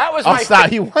 That was I'll my stop.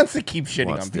 He wants to keep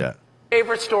shitting on people.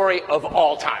 favorite story of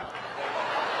all time.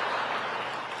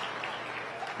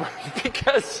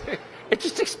 Because it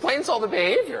just explains all the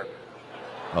behavior.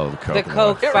 Oh, the coke. The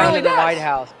coke It found really in the does. White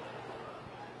House.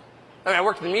 I mean, I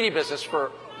worked in the media business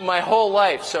for my whole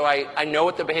life, so I know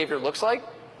what the behavior looks like.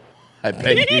 I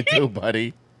bet you do,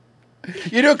 buddy.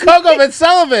 You do Coco at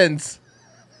Sullivan's.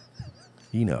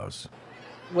 He knows.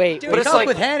 Wait, Dude, But it's it's up like-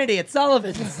 with Hannity at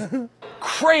Sullivan's.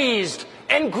 Crazed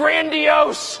and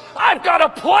grandiose. I've got a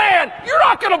plan. You're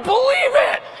not going to believe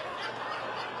it.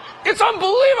 It's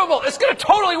unbelievable. It's going to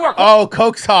totally work. Oh,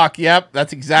 Coke talk. Yep,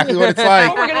 that's exactly what it's like.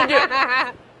 What we're going to do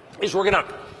is we're going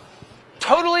to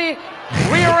totally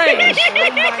rearrange. Oh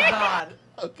my God.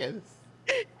 Okay.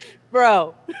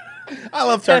 bro. I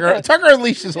love Tucker. Tucker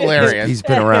Unleashed is hilarious. He's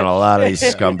been around a lot of these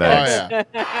scumbags. Oh,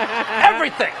 yeah.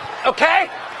 Everything, okay?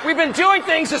 We've been doing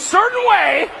things a certain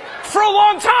way for a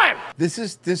long time.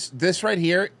 This right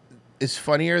here is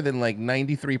funnier than like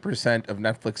 93% of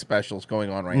Netflix specials going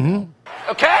on right now.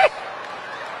 Okay?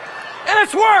 And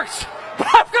it's worked. But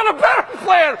I've got a better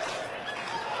plan.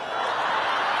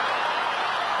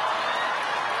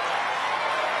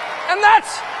 And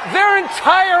that's their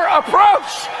entire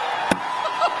approach.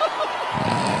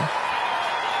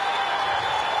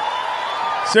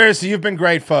 Seriously, you've been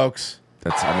great, folks.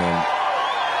 That's, I mean.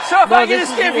 So if No, I can this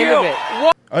just is the give end you of it.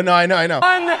 Oh, no, I know.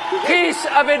 one piece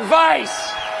of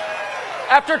advice.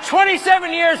 After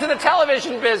 27 years in the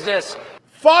television business,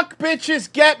 fuck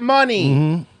bitches, get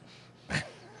money.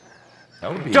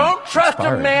 That would be don't trust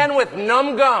inspiring. a man with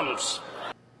numb gums.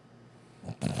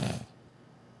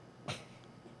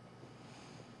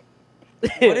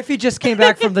 What if he just came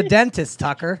back from the dentist,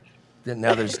 Tucker?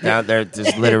 Now there's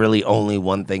literally only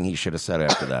one thing he should have said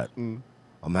after that. I'm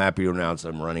happy to announce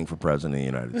I'm running for president of the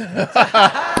United States.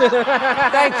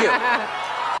 Thank you.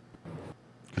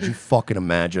 Could you fucking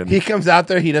imagine? He comes out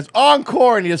there, he does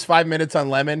encore, and he does 5 minutes on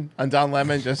Don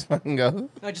Lemon, just fucking go.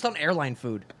 No, just on airline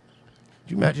food.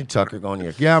 Could you imagine Tucker going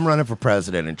here? Yeah, I'm running for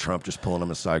president, and Trump just pulling him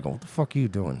aside, going, "What the fuck are you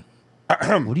doing?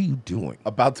 What are you doing?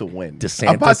 About to win.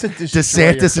 DeSantis, About to destroy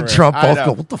your DeSantis and career. Trump I both know.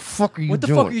 go, "What the fuck are you What the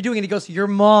doing? fuck are you doing? And he goes, "Your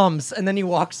mom's," and then he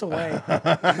walks away.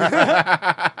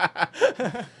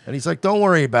 And he's like, "Don't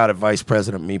worry about it, Vice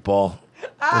President Meatball.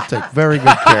 We'll take very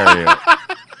good care of you."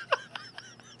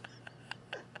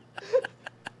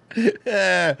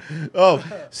 Yeah. Oh,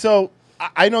 so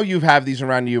I know you have these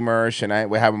around you, Mersh, and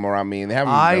we have them around me. And they have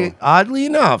them. Oddly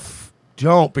enough,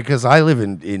 don't because I live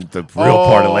in the real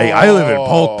part of Lake. I live in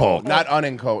Polk. Not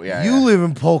Unincoat. Yeah. You live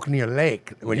in Polk near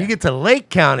Lake. When you get to Lake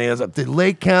County, there's up to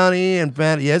Lake County and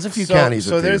there's a few counties.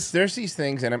 So with these. there's these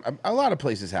things, and a lot of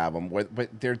places have them, but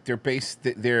they're based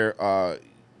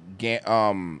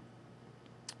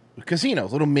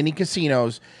casinos, little mini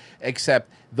casinos, except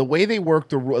the way they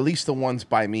work at least the ones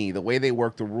by me, the way they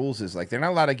work the rules is like they're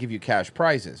not allowed to give you cash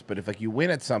prizes, but if like you win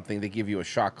at something, they give you a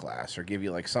shot glass or give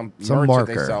you like some merch marker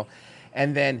that they sell,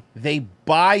 and then they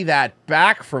buy that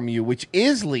back from you, which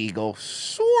is legal,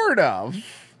 sort of.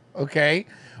 Okay.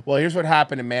 Well, here's what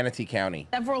happened in Manatee County.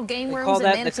 Several game They rooms call in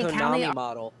that Manatee the County. Konami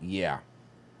model. Yeah.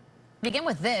 Begin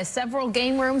with this. Several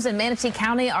game rooms in Manatee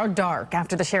County are dark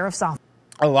after the sheriff's office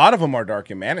A lot of them are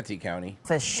dark in Manatee County.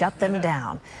 shut them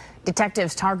down.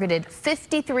 Detectives targeted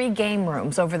 53 game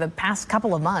rooms over the past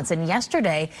couple of months, and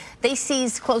yesterday they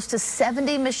seized close to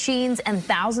 70 machines and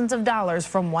thousands of dollars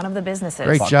from one of the businesses.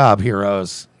 Great job,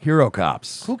 heroes. Hero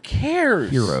cops. Who cares?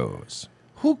 Heroes.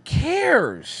 Who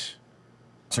cares?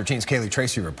 13's Kaylee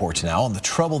Tracy reports now on the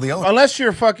trouble the owner. Unless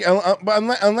you're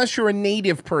unless you're a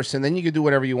native person, then you can do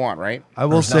whatever you want, right? I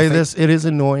will say this: it is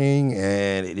annoying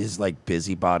and it is like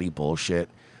busybody bullshit.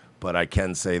 But I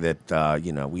can say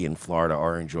that we in Florida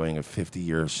are enjoying a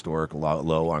 50-year historic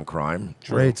low on crime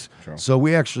rates. True. So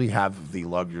we actually have the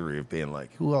luxury of being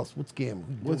like, who else? What's Gam?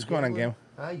 What's going on, Gam?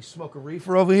 You smoke a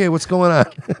reefer over here? What's going on?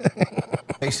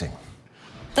 Facing.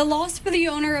 The loss for the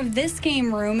owner of this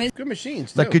game room is good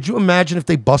machines. Like, could you imagine if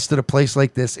they busted a place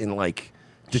like this in like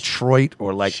Detroit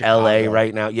or like LA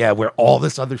right now? Yeah, where all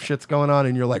this other shit's going on,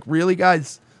 and you're like, really,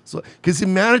 guys? So, because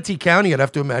in Manatee County, I'd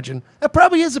have to imagine that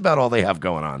probably is about all they have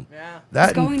going on. Yeah, that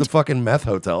It's going and the to- fucking meth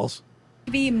hotels.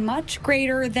 be much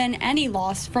greater than any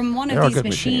loss from one They of are these good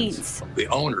machines. machines. The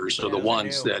owners are the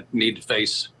ones that need to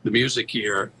face the music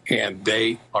here, and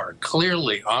they are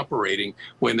clearly operating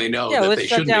when they know Yeah, that let's they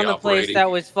shut shouldn't down be the place operating.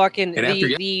 that was fucking And after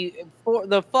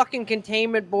the fucking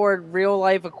containment board real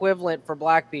life equivalent for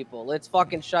black people. Let's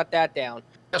fucking shut that down.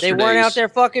 They weren't out Yesterday's- there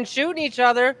fucking shooting each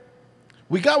other.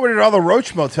 We got rid of all the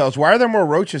roach motels. Why are there more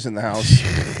roaches in the house?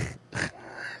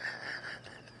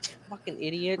 Fucking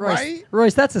idiot. Royce,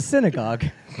 Royce, that's a synagogue.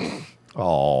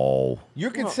 Oh. You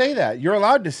can say that. You're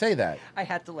allowed to say that. I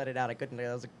had to let it out. I couldn't.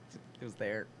 It was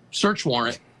there. Search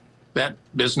warrant, that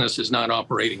business is not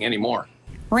operating anymore.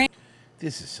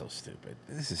 This is so stupid.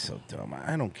 This is so dumb.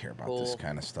 I don't care about this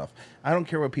kind of stuff. I don't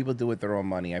care what people do with their own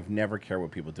money. I've never cared what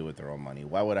people do with their own money.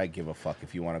 Why would I give a fuck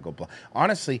if you want to go?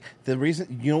 Honestly, the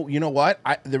reason you know what?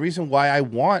 The reason why I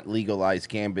want legalized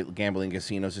gambling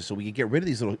casinos is so we can get rid of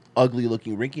these little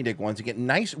ugly-looking rinky-dink ones and get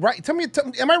nice. Right? Tell me,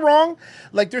 am I wrong?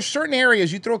 Like, there's certain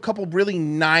areas you throw a couple really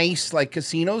nice like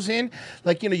casinos in,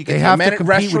 like you get They have to Amenities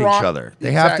compete with each restaurant. other.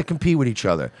 They have to compete with each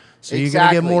other. So you're going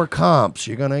to get more comps.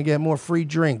 You're going to get more free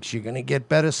drinks. You're going to get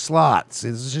better slots.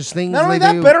 It's just things Not only they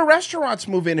that, do. better restaurants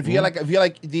move in. If you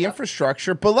like the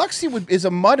infrastructure, Biloxi is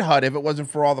a mud hut if it wasn't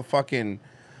for all the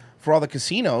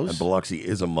casinos. And Biloxi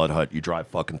is a mud hut. You drive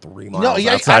fucking 3 miles No,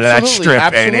 yeah, outside of that absolutely, strip,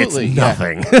 and absolutely, it's yeah.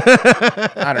 nothing.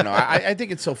 I don't know. I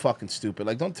think it's so fucking stupid.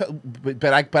 Like, don't tell.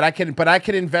 But I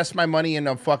can invest my money in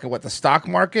the stock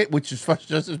market, which is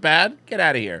just as bad. Get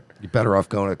out of here. You're better off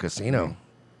going to a casino.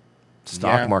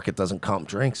 Stock Yeah. market doesn't comp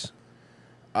drinks.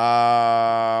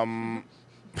 Fair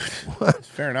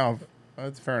enough.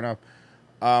 That's fair enough.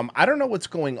 I don't know what's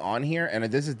going on here, and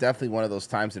this is definitely one of those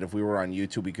times that if we were on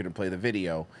YouTube, we couldn't play the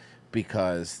video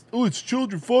because it's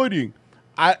children fighting.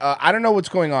 I don't know what's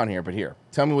going on here, but here,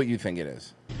 tell me what you think it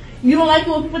is. You don't like it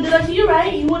when people do that to you,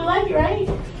 right? You wouldn't like it, right?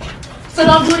 So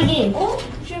don't do it again.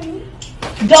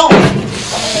 Don't.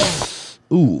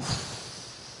 Ooh.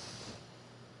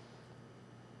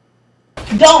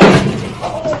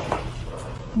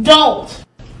 Don't.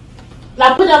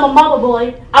 Now put down my mama,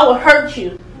 boy. I will hurt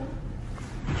you.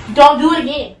 Don't do it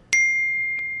again.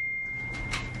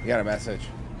 You got a message.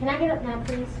 Can I get up now,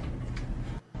 please?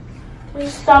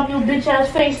 Please stop your bitch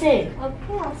ass face in.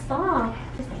 Okay, I'll stop.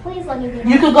 Just please let me get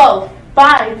You could go.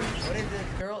 Bye.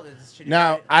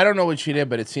 Now, I don't know what she did,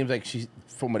 but it seems like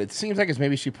from what it seems like is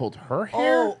maybe she pulled her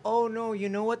hair. Oh no! You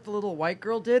know what the little white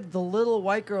girl did? The little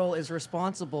white girl is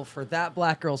responsible for that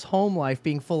black girl's home life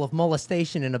being full of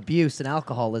molestation and abuse and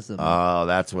alcoholism. Oh,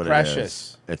 that's what it Precious.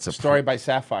 is. It's a Story by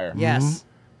Sapphire. Yes.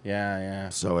 Yeah.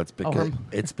 So it's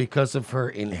because of her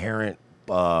inherent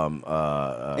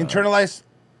Internalized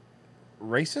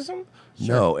racism?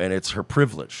 No, and it's her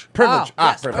privilege. Privilege.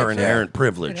 yes, privilege. Her inherent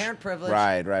privilege. Inherent privilege.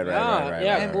 Right.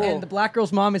 And the black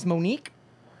girl's mom is Monique.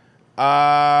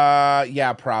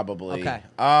 Yeah, probably. Okay.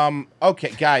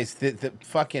 Okay, guys, the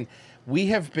fucking We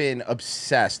have been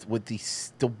obsessed with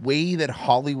the way that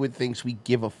Hollywood thinks we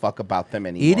give a fuck about them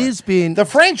anymore. It has been the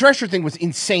Fran Drescher thing was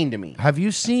insane to me. Have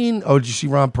you seen? Oh, did you see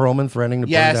Ron Perlman threatening to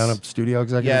Yes. burn down a studio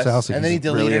executive's Yes. house? And then he He's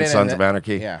deleted really in it and Sons then- of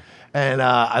Anarchy. yeah. And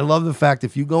I love the fact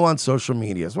if you go on social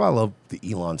media as well. I love the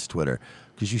Elon's Twitter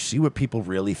because you see what people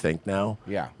really think now.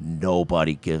 Yeah.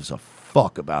 Nobody gives a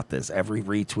fuck about this. Every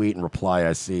retweet and reply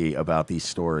I see about these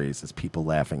stories is people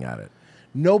laughing at it.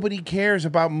 Nobody cares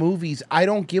about movies. I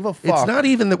don't give a fuck. It's not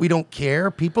even that we don't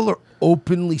care. People are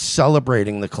openly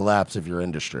celebrating the collapse of your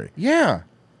industry. Yeah.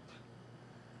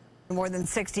 For more than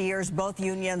 60 years, both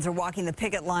unions are walking the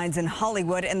picket lines in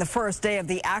Hollywood, and the first day of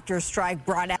the actors' strike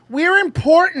brought We're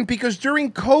important because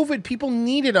during COVID, people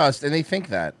needed us, and they think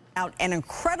that. out an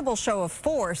incredible show of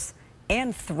force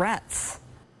and threats.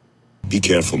 Be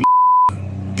careful.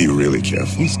 Be really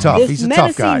careful. He's tough. This He's a tough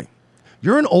menacing- guy.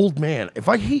 You're an old man. If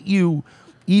I hit you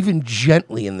even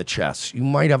gently in the chest, you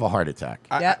might have a heart attack.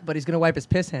 Yeah, but he's gonna wipe his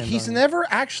piss hands. He's on never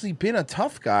actually been a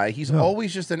tough guy. He's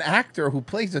always just an actor who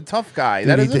plays a tough guy. Dude,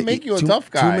 that he doesn't did- make you a too- tough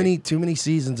guy. Too many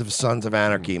seasons of Sons of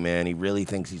Anarchy, man. He really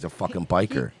thinks he's a fucking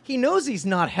biker. He knows he's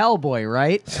not Hellboy,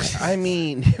 right? I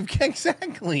mean,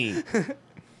 exactly.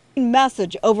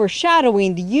 Message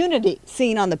overshadowing the unity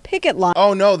seen on the picket line.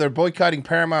 Oh no, they're boycotting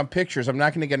Paramount Pictures. I'm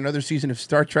not going to get another season of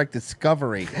Star Trek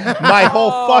Discovery. My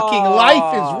whole fucking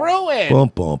life is ruined. Bum,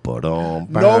 bum, ba-dum,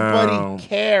 bow. Nobody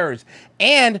cares.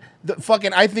 And the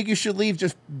fucking, I think you should leave.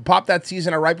 Just pop that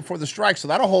season right before the strike, so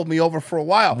that'll hold me over for a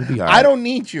while. We'll be all I right. don't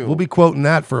need you. We'll be quoting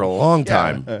that for a long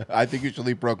time. Yeah. I think you should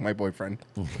leave broke, my boyfriend.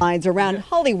 Lines around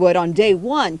Hollywood on day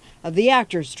one of the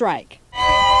actors' strike.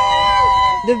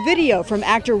 The video from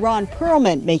actor Ron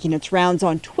Perlman making its rounds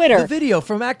on Twitter. The video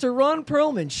from actor Ron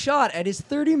Perlman shot at his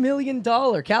 $30 million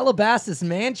Calabasas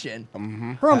mansion.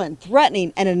 Perlman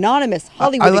threatening an anonymous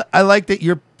Hollywood. I like that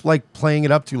you're like playing it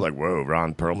up to like, whoa,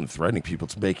 Ron Perlman threatening people.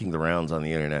 It's making the rounds on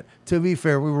the internet. To be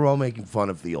fair, we were all making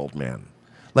fun of the old man.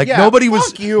 Like Yeah, nobody was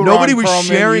fuck you, nobody Ron was Perlman,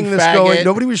 sharing you this faggot. going.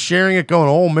 Nobody was sharing it going,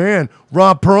 oh man,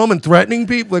 Ron Perlman threatening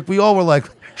people. Like we all were like,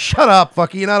 shut up,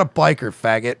 fucky, you're not a biker,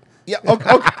 faggot. Yeah,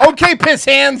 okay, piss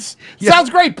hands. Yeah. Sounds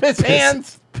great, piss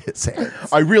hands. Piss hands.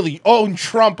 I really own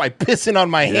Trump by pissing on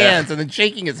my Yeah. hands and then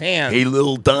shaking his hand. Hey,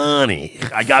 little Donnie,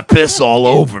 I got piss all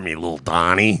over me, little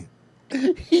Donnie.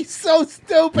 He's so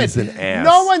stupid. He's an ass.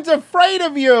 No one's afraid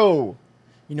of you.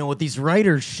 You know what these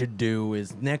writers should do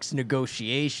is next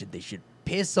negotiation, they should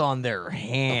piss on their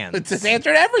hands. It's just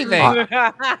answered everything.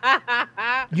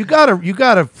 You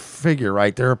gotta figure,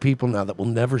 right? There are people now that will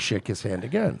never shake his hand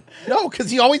again. No,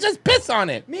 because he always has piss on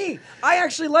it. Me, I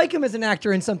actually like him as an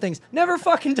actor in some things. Never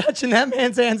fucking touching that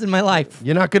man's hands in my life.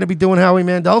 You're not going to be doing Howie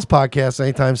Mandel's podcast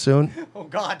anytime soon. Oh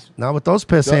God. Not with those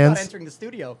piss Not hands. entering the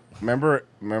studio.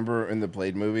 Remember in the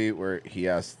Blade movie where he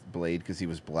asked Blade because he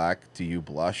was black, "Do you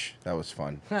blush?" That was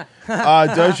fun.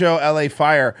 Dojo LA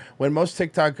Fire. When most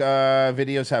TikTok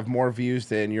videos have more views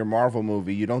than your Marvel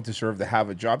movie, you don't deserve to have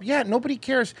a job. Yeah, nobody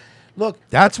cares. Look,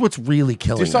 That's what's really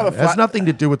killing Just saw them. the It has flat- nothing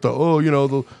to do with the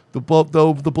the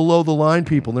below the line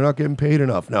people. They're not getting paid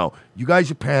enough. No, you guys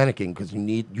are panicking because you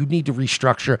need to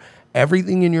restructure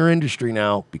everything in your industry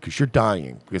now because you're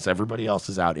dying because everybody else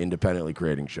is out independently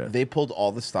creating shit. they pulled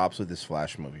all the stops with this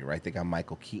Flash movie, right? They got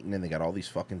Michael Keaton and they got all these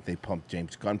fucking. They pumped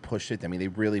James Gunn, pushed it. I mean, they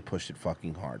really pushed it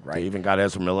fucking hard, right? They even got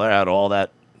Ezra Miller out all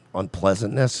that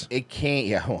unpleasantness. It came,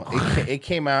 yeah. Hold on. It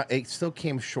came out. It still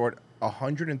came short.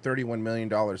 $131 million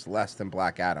less than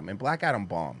Black Adam, and Black Adam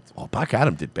bombed. Oh, Black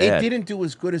Adam did It bad. didn't do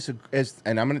as good as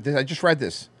and I just read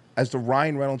this as the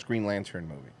Ryan Reynolds Green Lantern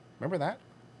movie. Remember that?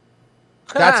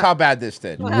 That's how bad this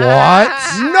did. What?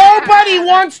 Nobody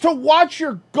wants to watch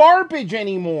your garbage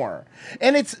anymore.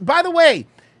 And it's, by the way,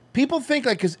 people think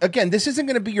like, because again, this isn't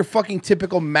going to be your fucking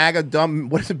typical MAGA dumb,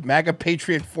 what is it, MAGA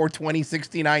Patriot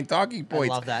 42069 talking points.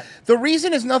 love that. The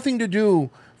reason has nothing to do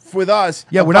with us.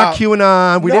 Yeah, we're not about-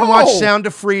 QAnon. We didn't watch No. Sound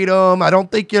of Freedom. I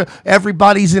don't think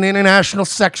everybody's an international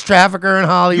sex trafficker in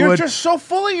Hollywood. You're just so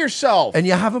full of yourself. And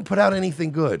you haven't put out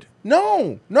anything good.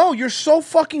 No, you're so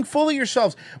fucking full of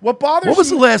yourselves. What bothers What was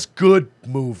the me? last good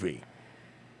movie?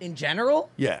 In general,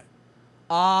 Yeah.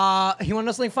 you want to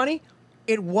know something funny?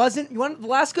 It wasn't. The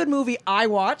last good movie I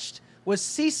watched was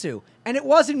Sisu, and it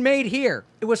wasn't made here.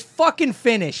 It was fucking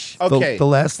Finnish. Okay. The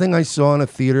last thing I saw in a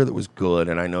theater that was good,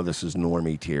 and I know this is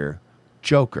normie tier,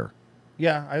 Joker.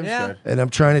 Yeah, I was good. And I'm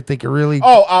trying to think of really.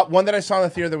 Oh, one that I saw in the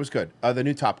theater that was good. The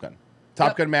new Top Gun.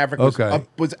 Top Gun Maverick was, Okay.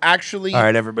 Was actually... All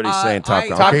right, everybody's saying Top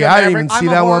Gun. Top Okay, Gun I didn't Maverick. even see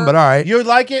that one, but all right. You would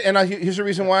like it, and here's the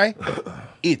reason why.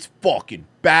 It's fucking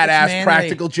badass manly.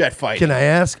 practical jet fighting. Can I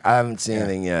ask? I haven't seen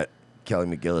anything yet. Kelly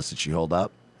McGillis, did she hold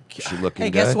up? She looking Hey,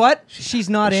 good? guess what? She's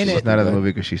not in She's it. not in the movie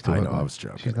because she's too. I know, ugly. I was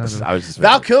joking. She's not in the I was just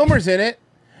Val making- Kilmer's in it.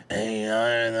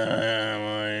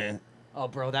 Oh,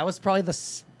 bro, that was probably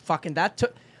fucking that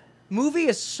took. Movie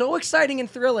is so exciting and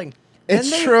thrilling. It's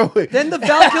Then true. Then the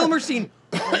Val Kilmer scene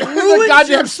the ruins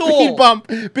goddamn your soul. speed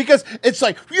bump because it's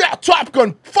like, yeah, Top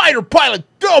Gun fighter pilot,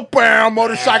 go bam,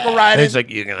 motorcycle riding. He's like,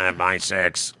 you can have my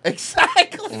sex.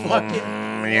 Exactly.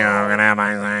 Yeah, I'm gonna have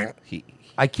my thing.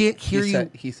 I can't hear you.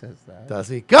 He says that. Does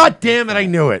he? God damn it! I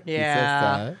knew it.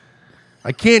 Yeah.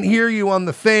 I can't hear you on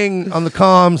the thing on the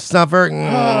comms. Suffer.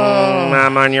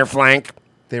 I'm on your flank.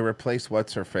 They replaced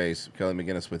what's her face, Kelly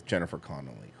McGinnis, with Jennifer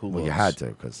Connelly, who Well, was you had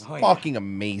to, 'cause- fucking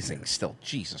amazing. Still,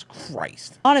 Jesus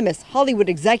Christ. Anonymous Hollywood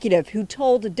executive who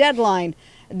told Deadline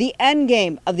the end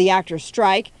game of the actors'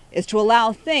 strike is to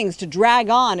allow things to drag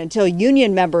on until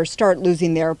union members start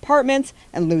losing their apartments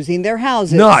and losing their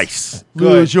houses. Nice.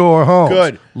 Good. Lose your homes.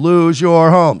 Good. Lose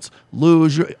your homes.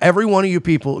 Every one of you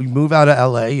people. You move out of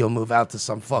L.A. You'll move out to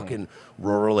some fucking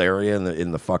rural area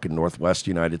in the fucking Northwest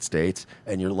United States,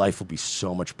 and your life will be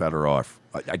so much better off.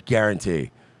 I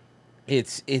guarantee.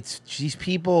 It's these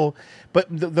people, but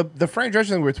the Frank Drescher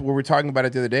thing we were talking about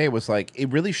it the other day was like it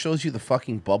really shows you the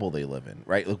fucking bubble they live in,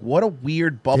 right? Like what a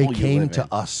weird bubble They you came live to in.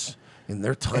 us in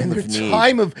their time of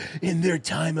need. In their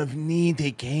time of need,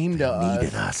 they came to us.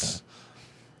 Needed us.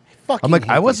 Fucking I'm like,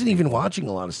 hate I these wasn't even people. watching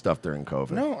a lot of stuff during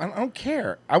COVID. No, I don't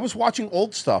care. I was watching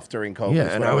old stuff during COVID. Yeah,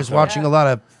 is and what I was doing. watching a lot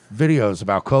of videos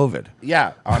about COVID.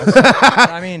 Yeah, honestly.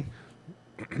 I mean,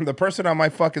 the person on my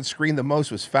fucking screen the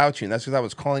most was Fauci, and that's because I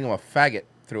was calling him a faggot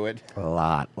through it. A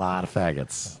lot of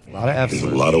faggots. A lot of F's. There's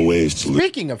a lot of ways to live.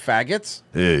 Speaking of faggots,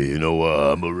 Hey, you know,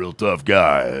 I'm a real tough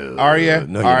guy. are you?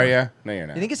 No, you're Are not. you? No, you're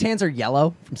not. you think his hands are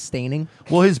yellow from staining?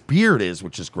 Well, his beard is,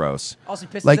 which is gross. Also,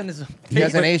 he pisses Like- in his. He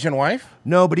has an Asian wife?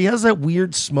 No, but he has that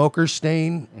weird smoker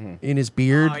stain in his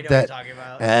beard Oh, I know what that, you're talking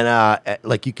about. and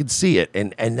like you could see it,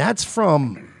 and that's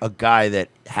from a guy that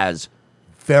has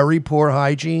very poor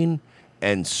hygiene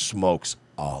and smokes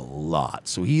a lot.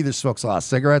 So he either smokes a lot of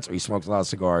cigarettes or he smokes a lot of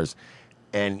cigars,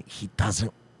 and he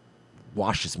doesn't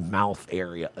wash his mouth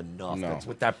area enough. No. That's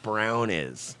what that brown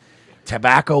is.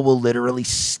 Tobacco will literally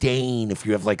stain if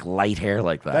you have like light hair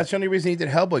like that. That's the only reason he did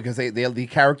Hellboy, because the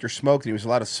character smoked, and he was a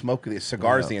lot of smoke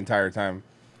cigars Yeah. the entire time.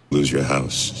 Lose your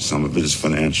house. Some of it is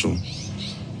financial,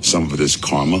 some of it is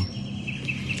karma,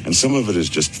 and some of it is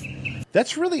just.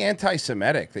 That's really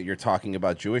anti-Semitic that you're talking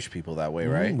about Jewish people that way,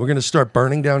 right? We're gonna start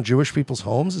burning down Jewish people's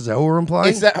homes. Is that what we're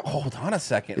implying? Is that? Hold on a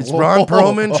second. Is Ron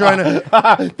Perlman trying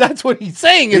to? That's what he's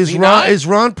saying. Is he not? Is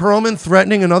Ron Perlman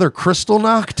threatening another crystal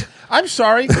knocked? I'm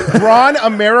sorry, Ron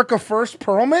America First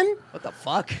Perlman. What the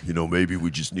fuck? You know, maybe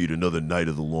we just need another night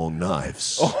of the long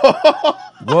knives.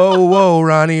 whoa,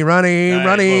 Ronnie.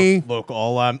 Look,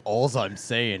 all I'm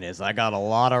saying is I got a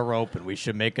lot of rope and we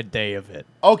should make a day of it.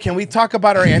 Oh, can we talk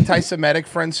about our anti-Semitic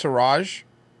friend Siraj?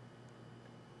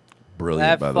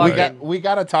 Brilliant, by the way. We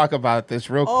got to talk about this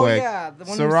real Oh quick. yeah, the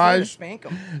one who was trying to spank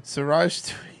him. Siraj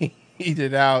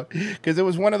tweeted out because it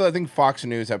was one of the, I think Fox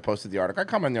News had posted the article. I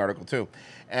commented on the article too,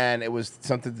 and it was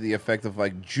something to the effect of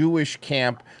like Jewish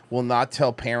camp will not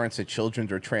tell parents that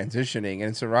children are transitioning,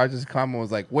 and Siraj's comment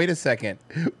was like, "Wait a second,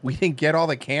 we didn't get all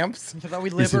the camps. I thought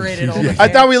we liberated all the I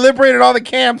thought we liberated all the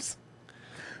camps."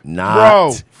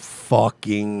 Not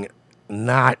fucking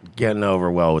not getting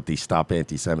over well with the Stop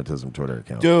Anti-Semitism Twitter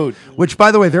account. Dude. Which,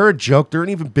 by the way, they're a joke. They're an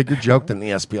even bigger joke than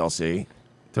the SPLC.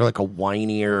 They're like a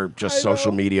whinier, just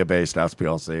social media-based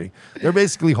SPLC. They're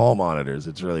basically hall monitors.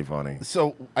 It's really funny.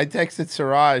 So I texted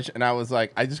Siraj and I was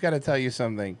like, I just got to tell you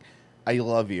something. I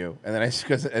love you. And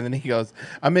then he goes,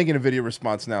 I'm making a video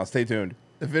response now. Stay tuned.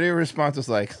 The video response was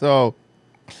like, so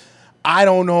I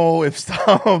don't know if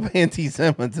Stop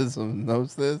Anti-Semitism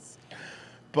knows this,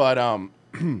 but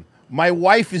my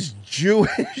wife is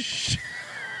Jewish.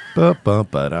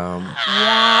 Ba-bum-ba-dum.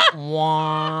 Wah,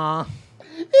 wah.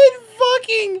 It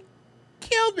fucking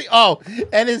killed me. Oh,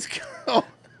 and his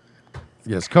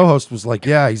Yes, co-host was like,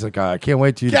 yeah, he's like, I can't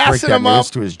wait till you to break Gassing that him news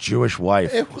up. to his Jewish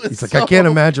wife. It was He's like, so- I can't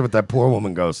imagine what that poor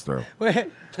woman goes through.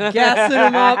 Gassing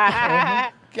him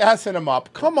up. Gassing him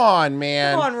up. Come on,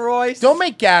 man. Come on, Royce. Don't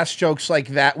make gas jokes like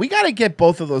that. We got to get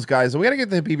both of those guys. We got to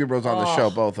get the BB Bros on the show,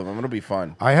 both of them. It'll be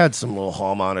fun. I had some little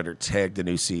hall monitor tag the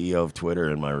new CEO of Twitter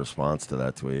in my response to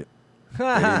that tweet.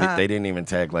 They didn't even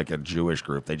tag like a Jewish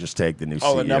group. They just tagged the new CEO.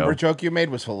 Oh, the number joke you made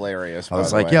was hilarious. I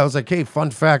was like, hey,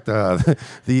 fun fact, the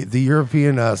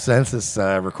European census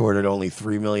recorded only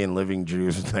 3 million living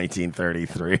Jews in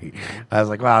 1933. I was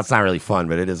like, well, it's not really fun,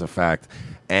 but it is a fact.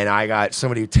 And I got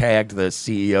somebody who tagged the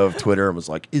CEO of Twitter and was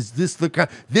like, this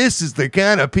is the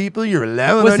kind of people you're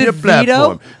allowing Was on it your Vito?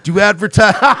 platform. Do you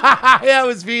advertise? Yeah, it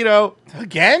was Vito.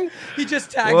 Again? He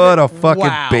just tagged What it. a fucking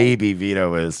Wow. baby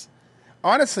Vito is.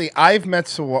 Honestly, I've met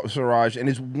Siraj and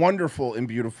his wonderful and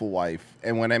beautiful wife.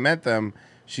 And when I met them,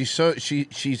 she's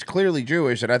clearly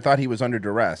Jewish, and I thought he was under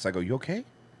duress. I go, you okay?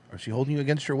 Is she holding you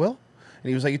against your will? And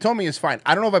he was like, you told me it's fine.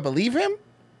 I don't know if I believe him,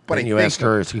 but And I you think asked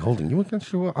her, is he holding you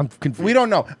against your will? I'm confused. we don't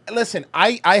know. Listen,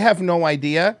 I have no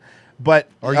idea, but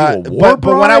Are you a war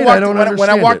but when I bride? walked I don't when I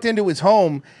understand walked it. into his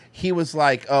home, he was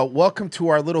like, "Welcome to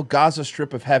our little Gaza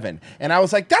strip of heaven," and I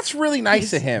was like, "That's really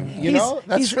nice of him." You know,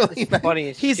 that's really nice. Funny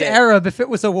as He's shit. Arab. If it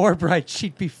was a war bride,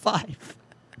 she'd be 5.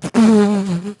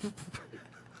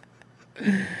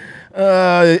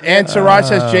 And Siraj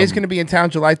says Jay's going to be in town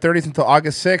July 30th until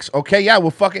August 6th. Okay, yeah,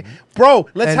 we'll fucking bro.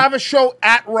 Let's And- have a show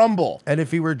at Rumble. And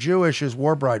if he were Jewish, his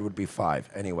war bride would be 5.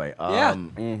 Anyway. Yeah.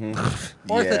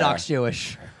 Orthodox Yeah.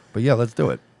 Jewish. But yeah, let's do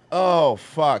it. Oh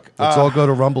fuck. Let's all go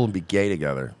to Rumble and be gay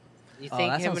together. You Oh,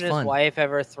 think that him sounds and his fun. wife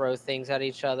ever throw things at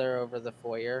each other over the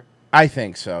foyer? I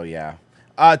think so. Yeah.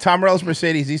 Tom Morello's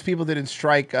Mercedes. These people didn't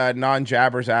strike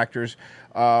non-jabbers actors.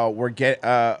 We're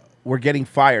getting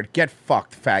fired. Get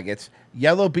fucked, faggots.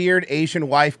 Yellow beard, Asian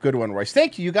wife. Good one, Royce.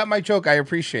 Thank you. You got my joke. I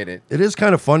appreciate it. It is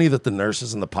kind of funny that the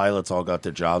nurses and the pilots all got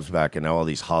their jobs back, and now all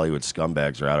these Hollywood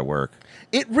scumbags are out of work.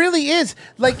 It really is.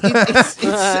 Like it's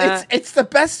the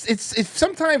best. It's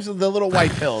sometimes the little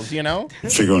white pills. You know.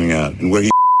 Figuring out where he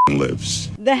lives.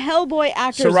 The Hellboy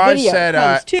actor's Siraj video said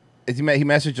comes to he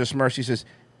messaged us, Mercy. He says,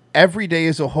 "Every day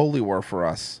is a holy war for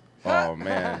us." Oh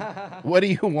man, what do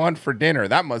you want for dinner?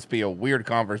 That must be a weird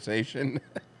conversation.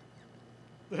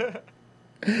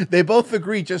 They both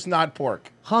agree, just not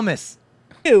pork. Hummus.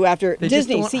 after They just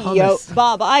Disney don't want CEO hummus.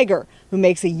 Bob Iger, who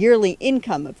makes a yearly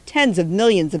income of tens of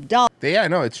millions of dollars. Yeah,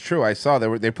 no, it's true. I saw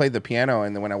they played the piano,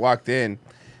 and then when I walked in,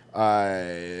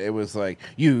 it was like,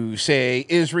 you say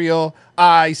Israel,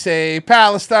 I say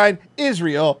Palestine,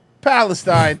 Israel,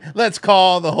 Palestine. Let's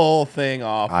call the whole thing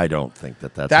off. I don't think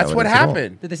that's That's how it what is at all.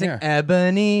 happened. Did they sing Yeah.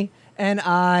 Ebony and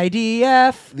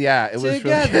IDF? Yeah, it was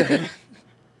together.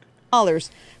 really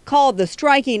Called the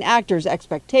striking actors'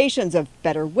 expectations of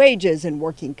better wages and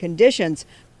working conditions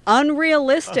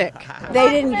unrealistic. They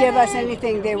didn't give us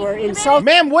anything. They were insulting.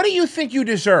 Ma'am, what do you think you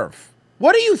deserve?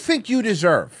 What do you think you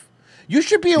deserve? You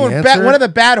should be in The answer? one of the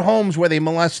bad homes where they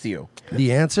molest you.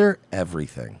 The answer,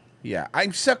 everything. Yeah,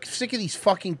 I'm sick of these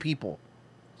fucking people.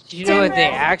 Do you know what they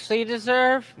actually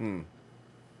deserve?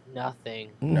 Nothing.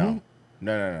 No.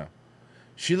 No.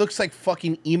 She looks like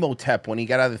fucking Emotep when he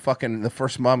got out of the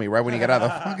first mummy, right? When he got out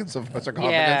of the fucking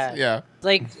sarcophagus. Yeah.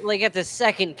 Like at the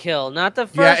second kill, not the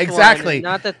first Yeah, exactly. one,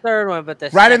 not the third one, but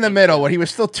the Right in the second middle, when he was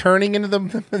still turning into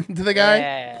the guy.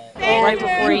 Yeah. Right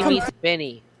before he meets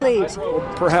Benny. Please.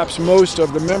 Perhaps most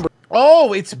of the members.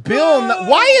 Oh, it's Bill.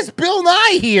 Why is Bill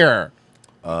Nye here?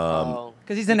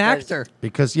 Because he's an actor.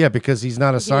 Because he's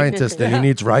not a scientist and he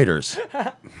needs writers.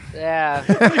 Yeah.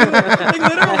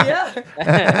 Literally, yeah.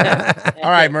 All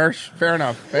right, Mersh. Fair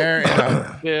enough. Fair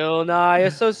enough. Bill Nye,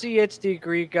 associate's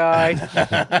degree guy.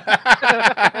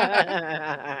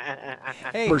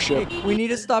 Hey, we need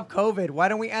to stop COVID. Why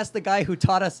don't we ask the guy who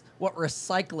taught us what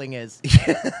recycling is?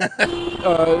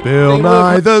 Bill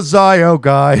Nye, the Zio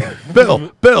guy.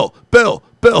 Bill.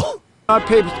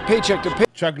 Paycheck to pay.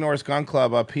 Chuck Norris Gun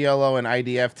Club, PLO and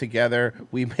IDF together.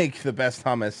 We make the best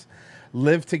hummus.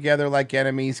 Live together like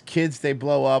enemies. Kids, they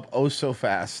blow up oh so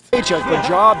fast. Paycheck, the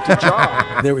job to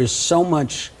job. There is so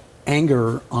much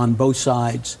anger on both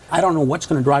sides. I don't know what's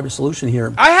going to drive a solution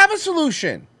here. I have a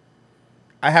solution.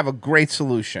 I have a great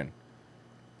solution.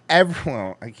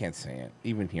 Well, I can't say it.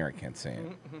 Even here, I can't say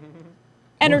it.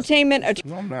 Entertainment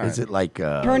No, I'm not. Is it like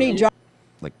attorney John.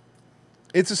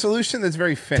 It's a solution that's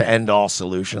very finite. to end all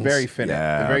solutions? Very finite.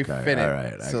 Yeah, a very okay. finite All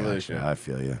right, solution. I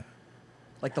feel you.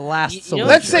 Like the last know solution.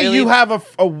 Let's say really- you have a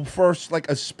first, like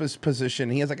a position.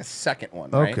 He has like a second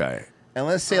one, right? Okay. And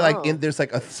let's say like there's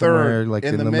like a Somewhere, third like,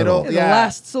 in the middle. The Yeah.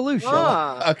 last solution.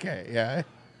 Okay. Yeah.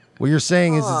 What you're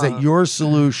saying is that your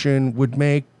solution would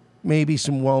make maybe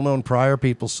some well-known prior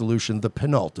people's solution the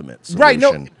penultimate solution. Right.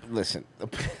 No. Listen.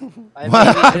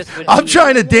 I'm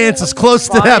trying to dance as close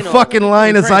to that fucking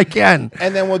line as I can.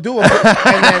 And then we'll do it.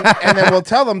 and then we'll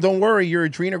tell them, don't worry, your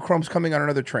adrenochrome's coming on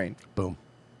another train. Boom.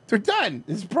 They're done.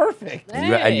 It's perfect.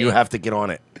 And you have to get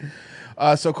on it.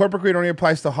 So corporate greed only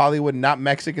applies to Hollywood, not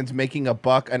Mexicans making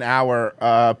 $1 an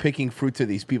hour picking fruit to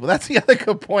these people. That's the other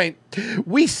good point.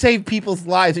 We save people's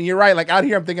lives, and you're right. Like out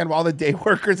here, I'm thinking of all the day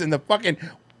workers in the fucking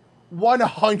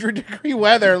 100-degree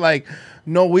weather. Like,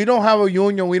 no, we don't have a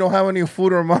union. We don't have any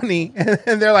food or money,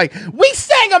 and they're like, we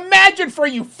save saying imagine for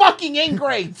you fucking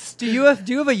ingrates. Do you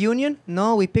have a union?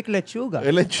 No, we pick lechuga.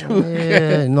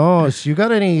 Yeah, no, you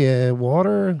got any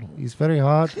water? He's very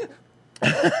hot.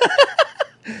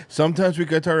 Sometimes we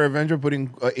get our revenge of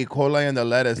putting E. coli in the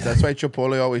lettuce. That's why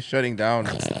Chipotle always shutting down.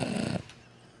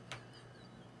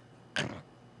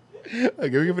 Okay,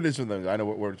 we can finish with them. I know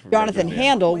what words. Jonathan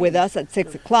Handel with us at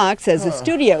 6 o'clock says the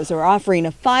studios are offering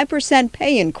a 5%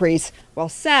 pay increase, while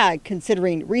SAG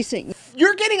considering recent.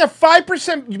 You're getting a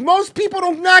 5%. Most people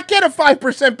do not get a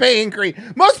 5% pay increase.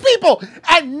 Most people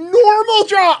at normal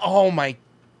job. Oh my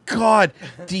God,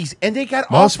 and they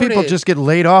got Most offered people it. just get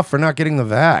laid off for not getting the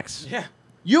vax. Yeah,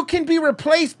 you can be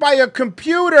replaced by a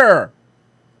computer.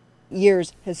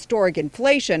 Year's historic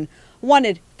inflation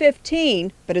wanted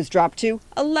 15, but has dropped to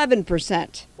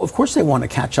 11%. Of course they want a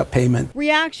catch-up payment.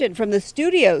 Reaction from the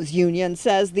studios union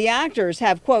says the actors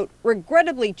have, quote,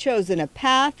 regrettably chosen a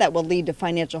path that will lead to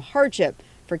financial hardship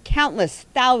for countless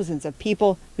thousands of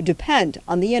people who depend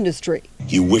on the industry.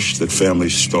 You wish that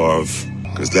families starve,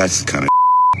 because that's the kind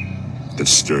of that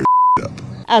stirs up.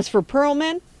 As for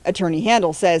Perlman, Attorney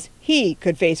Handel says he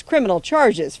could face criminal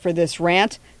charges for this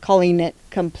rant, calling it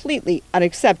completely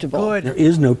unacceptable. There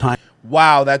is no time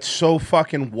Wow, that's so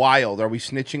fucking wild. Are we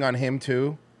snitching on him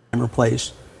too? or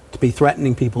place to be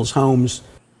threatening people's homes.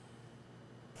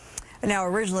 Now,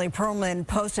 originally, Perlman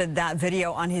posted that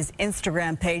video on his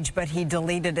Instagram page, but he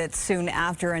deleted it soon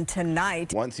after. And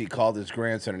tonight, Once he called his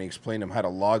grandson and he explained him how to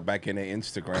log back into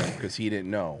Instagram because he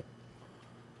didn't know.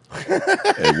 Hey,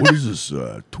 what is this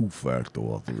two-factor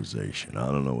authorization? I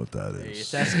don't know what that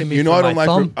is. You know, I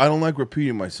don't like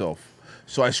repeating myself.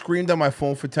 So I screamed on my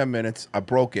phone for 10 minutes. I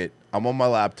broke it. I'm on my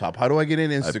laptop. How do I get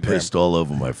in Instagram? I pissed all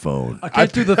over my phone. I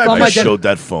can't do the thumb I showed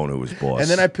that phone to his boss. And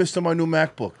then I pissed on my new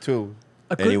MacBook too.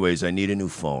 Anyways, I need a new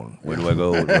phone. Where do I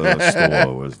go? The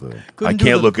store. Where's the? I Couldn't do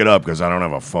can't the- look it up because I don't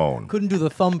have a phone. Couldn't do the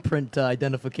thumbprint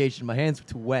identification. My hands were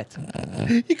too wet.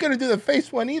 He couldn't do the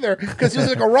face one either because he was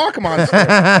like a rock monster.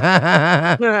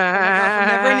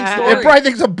 It probably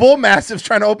thinks a bull mastiff's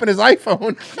trying to open his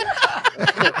iPhone.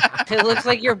 It looks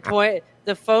like you're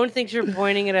the phone thinks you're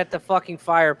pointing it at the fucking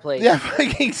fireplace. Yeah,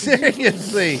 fucking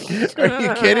seriously. Are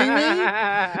you kidding me?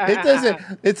 It doesn't.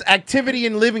 It's activity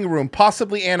in living room,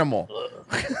 possibly animal.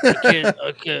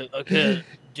 I can't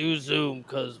do Zoom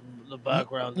because the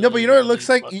background. No, but you know what it looks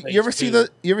like? my You face ever see too.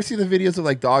 the videos of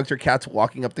like dogs or cats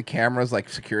walking up the cameras, like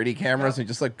security cameras, and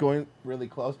just like going really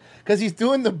close? Because he's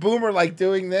doing the boomer, like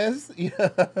doing this. Yeah.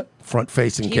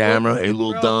 Front-facing He camera. looked- Hey,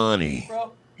 little bro. Donnie.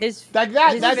 His like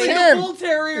that. his That's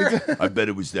face- him. I bet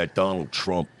it was that Donald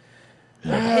Trump.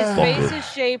 His motherfucker. face is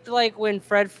shaped like when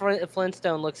Fred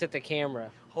Flintstone looks at the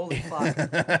camera. Holy fuck!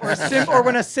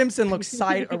 When a Simpson looks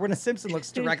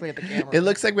directly at the camera. It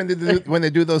looks like when they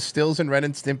do those stills in Ren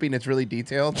and Stimpy, and it's really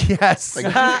detailed. Yes.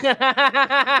 Like,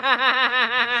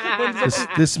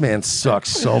 This man sucks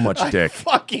so much dick. I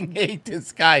fucking hate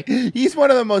this guy. He's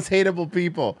one of the most hateable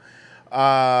people.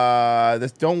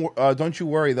 Don't you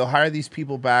worry. They'll hire these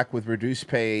people back with reduced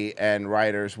pay, and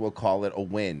writers will call it a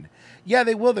win. Yeah,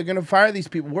 they will. They're going to fire these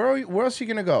people. Where else are you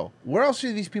going to go? Where else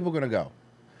are these people going to go?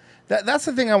 That's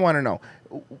the thing I want to know.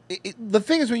 The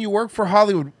thing is, when you work for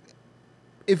Hollywood,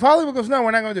 if Hollywood goes, no,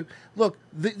 we're not going to do. Look,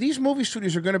 these movie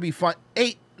studios are going to be fun.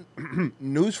 Hey,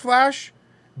 newsflash.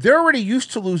 They're already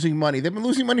used to losing money. They've been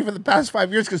losing money for the past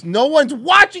 5 years because no one's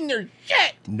watching their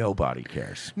shit. Nobody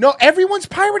cares. No, everyone's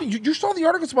pirating. You saw the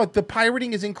articles about the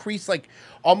pirating has increased like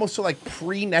almost to like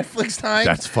pre-Netflix time.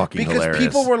 That's fucking because hilarious.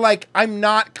 people were like,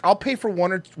 I'll pay for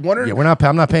one or Yeah,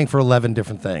 I'm not paying for 11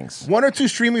 different things. one or two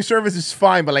streaming services is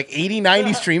fine, but like 80,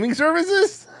 90 streaming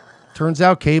services? Turns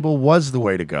out cable was the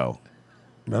way to go.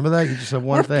 Remember that? You just have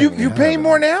one thing. You pay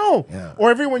more now. Yeah. Or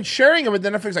everyone's sharing it, but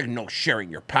then Netflix like, no, sharing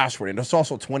your password. And it's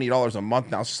also $20 a month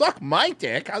now. Suck my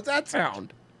dick. How's that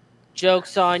sound?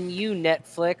 Joke's on you,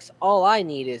 Netflix. All I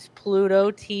need is Pluto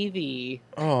TV.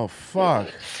 Oh, fuck.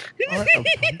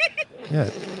 Yeah.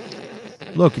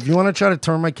 Look, if you want to try to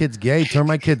turn my kids gay,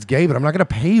 but I'm not going to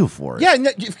pay you for it. Yeah,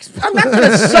 no, I'm not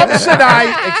going to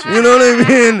subsidize. You know what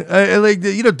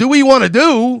I mean? Do what you want to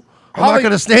do. I'm not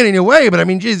going to stand in your way, but I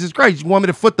mean, Jesus Christ, you want me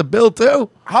to foot the bill too?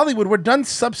 Hollywood, we're done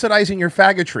subsidizing your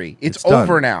faggotry. It's done.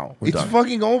 over now. We're It's done.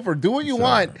 fucking over. Do what you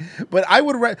want. But I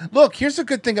would look. Here's the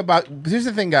good thing here's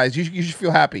the thing, guys. You should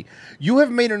feel happy. You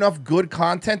have made enough good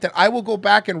content that I will go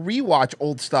back and rewatch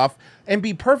old stuff and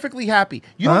be perfectly happy.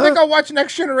 You don't think I'll watch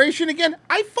Next Generation again?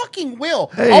 I fucking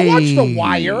will. I'll watch The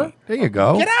Wire. There you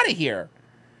go. Get out of here.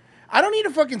 I don't need to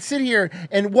fucking sit here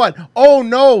and what? Oh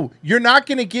no, you're not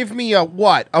gonna give me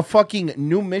a fucking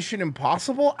new Mission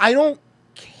Impossible? I don't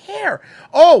care.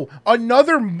 Oh,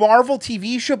 another Marvel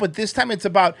TV show, but this time it's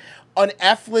about an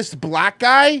F-list black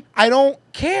guy, I don't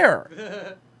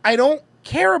care. I don't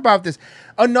care about this.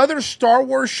 Another Star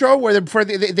Wars show where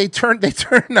they turn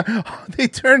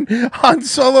Han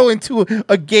Solo into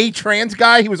a gay trans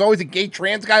guy. He was always a gay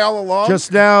trans guy all along.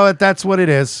 Just now, that's what it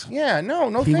is. Yeah, no,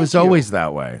 He thank was you. always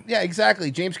that way. Yeah, exactly.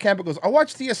 James Campbell goes, I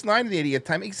watched DS9 the 80th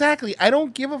time. Exactly. I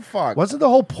don't give a fuck. Wasn't the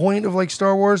whole point of like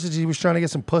Star Wars is he was trying to get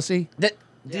some pussy? That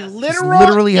That's literal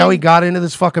literally how he got into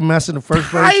this fucking mess in the first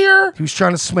place. entire- He was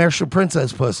trying to smash the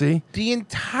princess pussy. The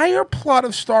entire plot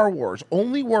of Star Wars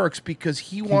only works because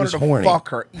he wanted was to horny. fuck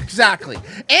her. Exactly.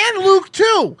 And Luke,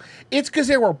 too. It's because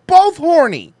they were both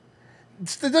horny.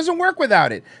 It doesn't work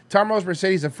without it. Tom Rose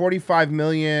Mercedes, a $45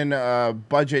 million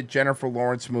budget Jennifer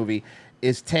Lawrence movie,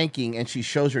 is tanking, and she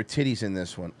shows her titties in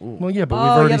this one. Ooh. Well, yeah, but we've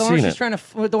already the one where seen she's it. trying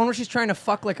to the one where she's trying to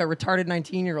fuck like a retarded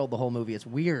 19-year-old the whole movie. It's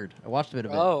weird. I watched a bit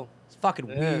of it. Oh. It's fucking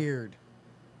weird.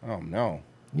 Oh no.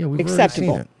 Yeah, we've Acceptable.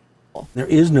 already seen it. There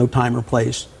is no time or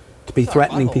place to be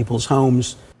threatening people's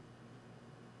homes.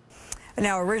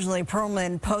 Now, originally,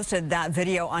 Perlman posted that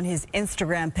video on his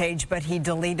Instagram page, but he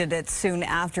deleted it soon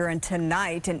after. And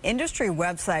tonight, an industry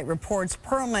website reports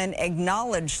Perlman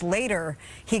acknowledged later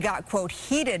he got, quote,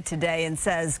 heated today and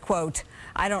says, quote,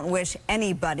 I don't wish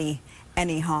anybody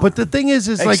any harm. But the thing is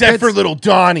like Except for that's- little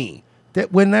Donnie.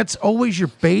 That when that's always your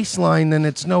baseline, then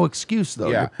it's no excuse though.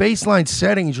 Yeah. Your baseline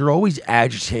settings, you're always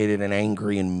agitated and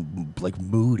angry and like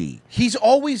moody. He's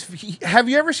always. Have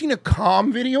you ever seen a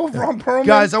calm video of Ron Perlman?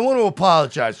 Guys, I want to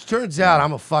apologize. Turns out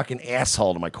I'm a fucking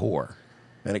asshole to my core,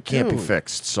 and it can't be Dude.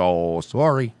 fixed. So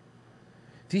sorry.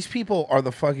 These people are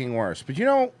the fucking worst. But you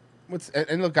know what's?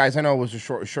 And look, guys, I know it was a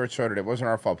short started. It wasn't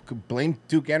our fault. Blame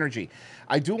Duke Energy.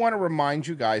 I do want to remind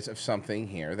you guys of something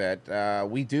here that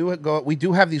we do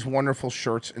have these wonderful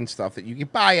shirts and stuff that you can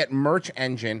buy at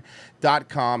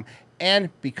merchengine.com, and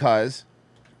because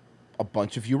a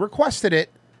bunch of you requested it,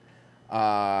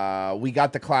 we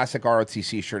got the classic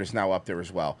ROTC shirt is now up there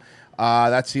as well.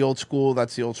 That's the old school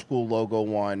logo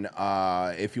one.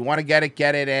 If you want to get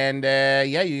it, and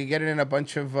yeah, you can get it in a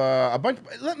bunch.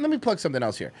 Let me plug something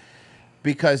else here,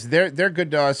 because they're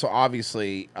good to us. So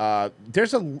obviously,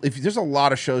 there's a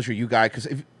lot of shows where you guys,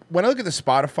 because when I look at the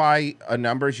Spotify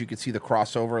numbers, you can see the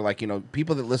crossover. Like, you know,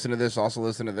 people that listen to this also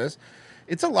listen to this.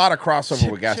 It's a lot of crossover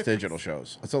with Gas Digital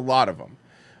shows. It's a lot of them.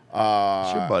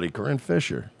 It's your buddy Corinne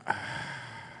Fisher.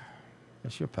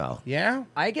 That's your pal. Yeah?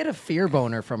 I get a fear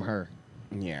boner from her.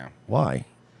 Yeah. Why?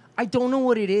 I don't know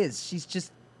what it is. She's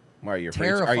just Why are you afraid?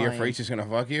 terrifying. Are you afraid she's gonna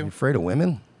fuck you? You afraid of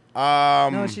women?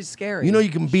 No, she's scary. You know you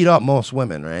can beat up most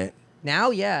women, right?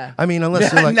 Now, yeah. I mean,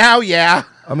 unless they're like now, yeah.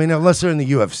 I mean, unless they're in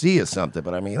the UFC or something.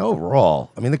 But I mean, overall,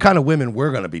 I mean, the kind of women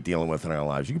we're going to be dealing with in our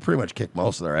lives, you can pretty much kick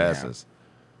most of their asses.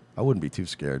 I wouldn't be too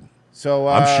scared. So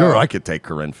I'm sure I could take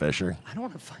Corinne Fisher. I don't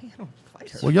want to fight. I don't fight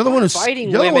her. Well, you're the one who's Fighting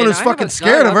you're the one women. who's I have fucking a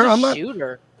scared gun. of her. I'll I'm just not. shoot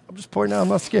her. I'm just pointing out I'm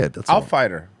not scared. That's I'll all. fight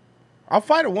her. I'll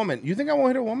fight a woman. You think I won't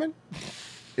hit a woman?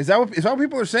 Is that what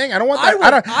people are saying? I don't want I that. would-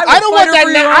 I don't I would want fight her that. for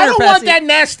your I honor, don't want Pessy. that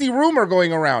nasty rumor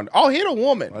going around. I'll hit a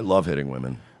woman. I love hitting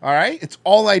women. All right, it's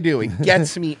all I do. It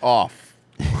gets me off.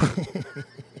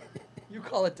 You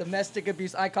call it domestic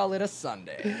abuse. I call it a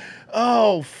Sunday.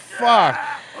 Oh fuck!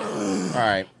 All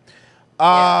right.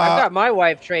 I've got my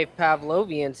wife Trafe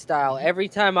Pavlovian style. Every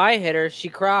time I hit her, she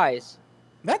cries.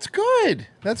 That's good.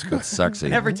 That's good. That's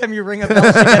sexy. Every time you ring a bell,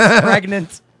 she gets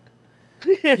pregnant.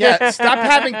 Yeah, stop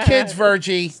having kids,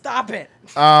 Virgie. Stop it.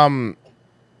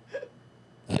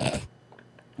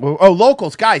 Oh,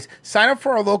 locals, guys, sign up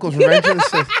for our locals. Revenge of the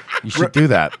Sith. You should do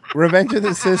that. Revenge of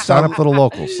the Sith. Sign up for the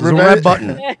locals. There's a red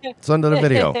button. It's under the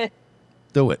video.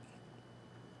 Do it.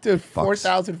 Dude,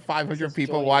 4,500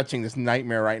 people watching this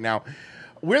nightmare right now.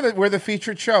 We're the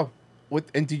featured show.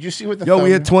 And did you see what the Yo,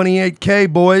 we had thumbnail-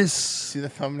 28K, boys. See the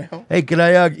thumbnail? Hey, can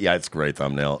I? Yeah, it's a great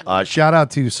thumbnail. Shout out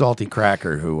to Salty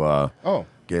Cracker who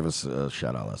gave us a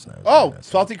shout out last night. Oh,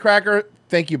 Salty Cracker,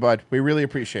 thank you, bud. We really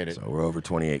appreciate it. So we're over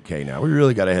 28K now. We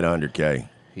really got to hit 100K.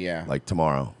 Yeah. Like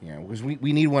tomorrow. Yeah, because we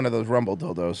need one of those Rumble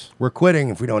dildos. We're quitting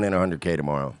if we don't hit 100K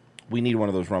tomorrow. We need one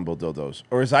of those Rumble dildos.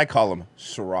 Or as I call them,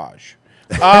 Siraj.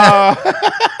 I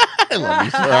love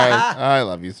you, Siraj. I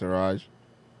love you, Siraj.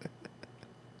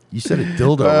 You said a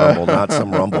dildo rumble, not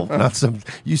some rumble, not some.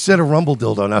 You said a rumble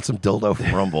dildo, not some dildo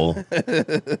from Rumble.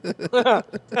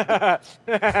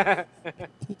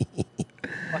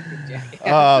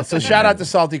 So shout out to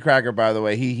Salty Cracker, by the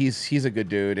way. He's a good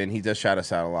dude, and he does shout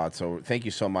us out a lot. So thank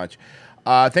you so much.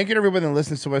 Thank you to everybody that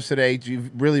listens to us today. Do you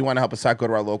really want to help us out? Go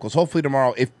to our locals. Hopefully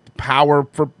tomorrow, if power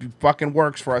for fucking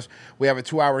works for us, we have a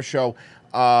 2-hour show.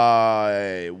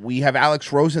 We have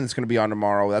Alex Rosen that's going to be on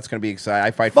tomorrow. That's going to be exciting.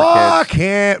 I Fight for Fuck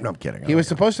Kids. him. No, I'm kidding. He was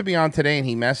supposed to be on today, and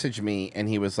he messaged me, and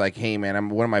he was like, "Hey, man,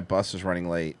 one of my buses running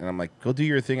late," and I'm like, "Go do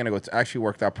your thing." And I go, "It's actually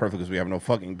worked out perfect because we have no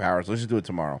fucking power, so let's just do it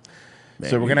tomorrow."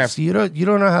 So we're gonna have. You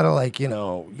don't know how to you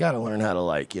got to learn how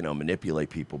to manipulate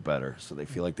people better so they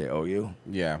feel like they owe you.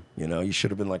 Yeah. You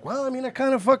should have been like, well, I mean, it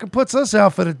kind of fucking puts us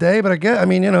out for the day, but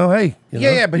hey,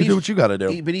 Yeah, but you do what you got to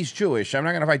do. But he's Jewish. I'm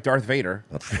not gonna fight Darth Vader.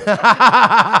 Fuck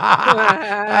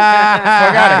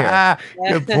out of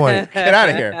here. Good point. Get out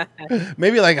of here.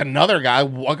 Maybe like another guy,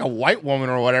 like a white woman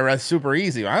or whatever. That's super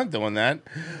easy. I'm not doing that.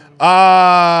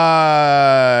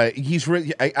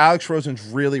 Alex Rosen's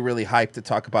really, really hyped to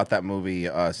talk about that movie,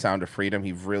 Sound of Freedom.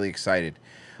 He's really excited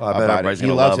I bet about it. everybody's He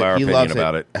gonna loves love our it. He opinion loves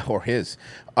about it. it. Or his.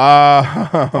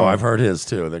 I've heard his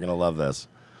too. They're gonna love this.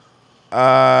 For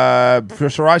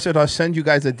Sorai said, I'll send you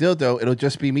guys a dildo. It'll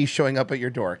just be me showing up at your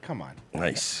door. Come on.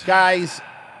 Nice. Guys,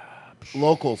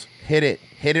 locals, hit it.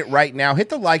 Hit it right now. Hit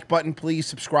the like button, please.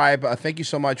 Subscribe. Thank you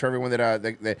so much for everyone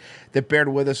that bared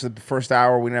with us the first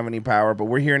hour. We didn't have any power, but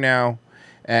we're here now,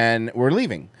 and we're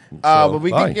leaving. But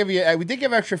we did give you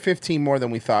extra 15 more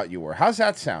than we thought you were. How's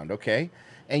that sound? Okay.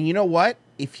 And you know what?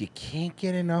 If you can't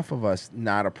get enough of us,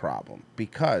 not a problem,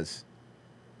 because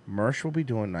Mersh will be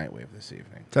doing Nightwave this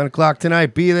evening. 10 o'clock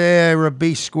tonight. Be there or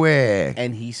be square.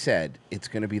 And he said it's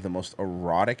going to be the most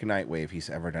erotic Nightwave he's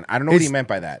ever done. I don't know what he meant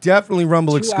by that. Definitely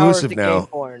Rumble 2 exclusive hours of now. gay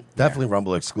porn. Definitely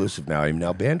Rumble exclusive now. I'm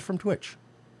now banned from Twitch.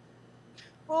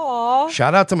 Aww.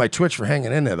 Shout out to my Twitch for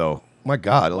hanging in there, though. My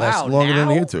God, it lasts longer than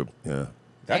now? YouTube. Yeah.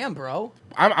 Damn, bro.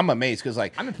 I'm amazed because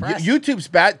I'm impressed. YouTube's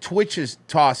bad. Twitch's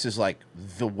toss is like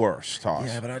the worst toss.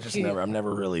 Yeah, but I've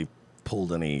never really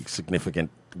pulled any significant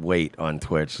weight on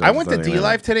Twitch. So I went to it's not D even-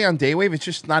 Live today on Daywave. It's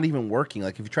just not even working.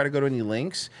 Like if you try to go to any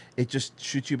links, it just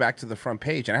shoots you back to the front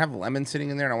page. And I have Lemon sitting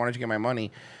in there, and I wanted to get my money,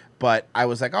 but I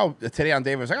was like, oh, today on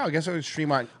Daywave, I was like, oh, I guess I would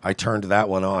stream on. I turned that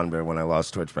one on, but when I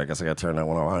lost Twitch, but I guess I got to turn that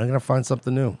one on. I'm gonna find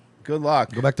something new. Good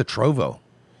luck. Go back to Trovo.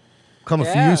 Coming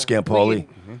for Yeah, you, Scampoli.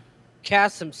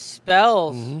 Cast some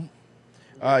spells.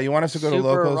 You want us to go to Super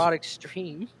locals? erotic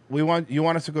stream. You want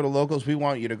us to go to locals? We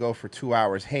want you to go for 2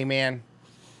 hours. Hey man,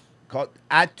 call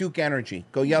at Duke Energy.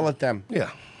 Go yell at them. Yeah.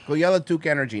 Go yell at Duke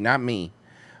Energy, not me.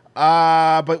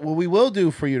 But what we will do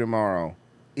for you tomorrow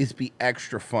is be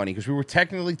extra funny because we were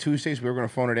technically Tuesdays. We were going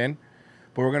to phone it in,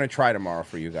 but we're going to try tomorrow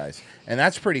for you guys, and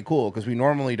that's pretty cool because we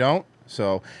normally don't.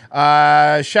 So,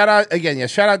 shout out again. Yeah,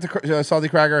 shout out to Salty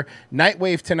Cracker.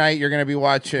 Nightwave tonight. You're going to be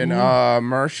watching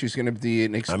Mersh. She's going to be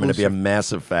an exclusive. I'm going to be a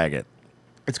massive faggot.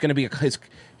 It's going to be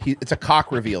it's a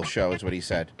cock reveal show, is what he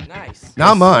said. Nice.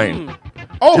 Not mine.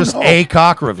 Oh, just no. a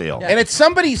cock reveal. And it's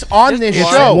somebody's on this It's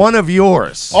show. one of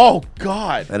yours. Oh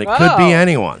God. And it could be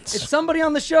anyone's. It's somebody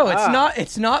on the show.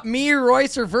 It's not me,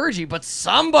 Royce, or Virgie, but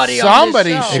somebody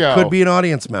Somebody's on the show. It could be an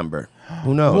audience member.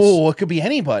 Who knows? Oh, it could be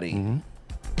anybody.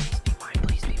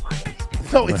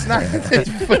 No, it's not. It's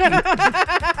An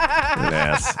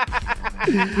ass.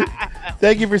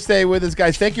 Thank you for staying with us,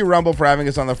 guys. Thank you, Rumble, for having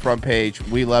us on the front page.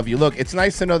 We love you. Look, it's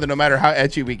nice to know that no matter how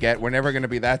edgy we get, we're never going to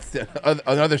be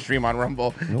another stream on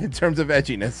Rumble in terms of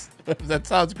edginess. That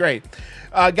sounds great.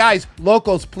 Guys,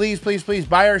 locals, please, please, please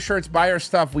buy our shirts, buy our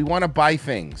stuff. We want to buy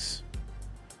things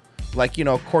like,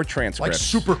 court transcripts. Like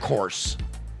Super Course.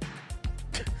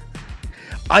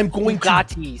 I'm going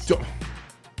Bugattis. to...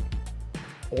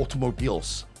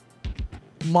 Automobiles.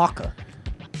 Maca.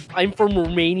 I'm from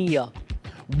Romania.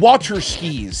 Water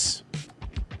skis.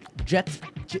 Jet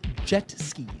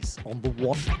skis on the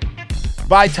water.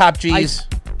 Bye, Top G's.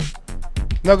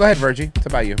 No, go ahead, Virgie. It's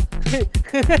about you.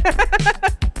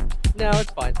 No,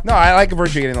 it's fine. No, I like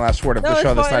Virgie getting the last word of the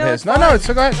show. That's not his. No, it's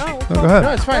go ahead. No, Go ahead.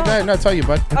 No, it's fine. Go ahead. No, it's all you,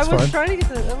 bud. I was trying to get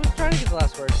the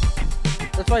last word.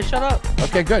 That's why I shut up.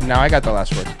 Okay, good. Now I got the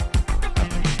last word.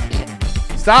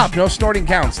 Stop. No snorting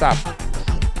count. Stop.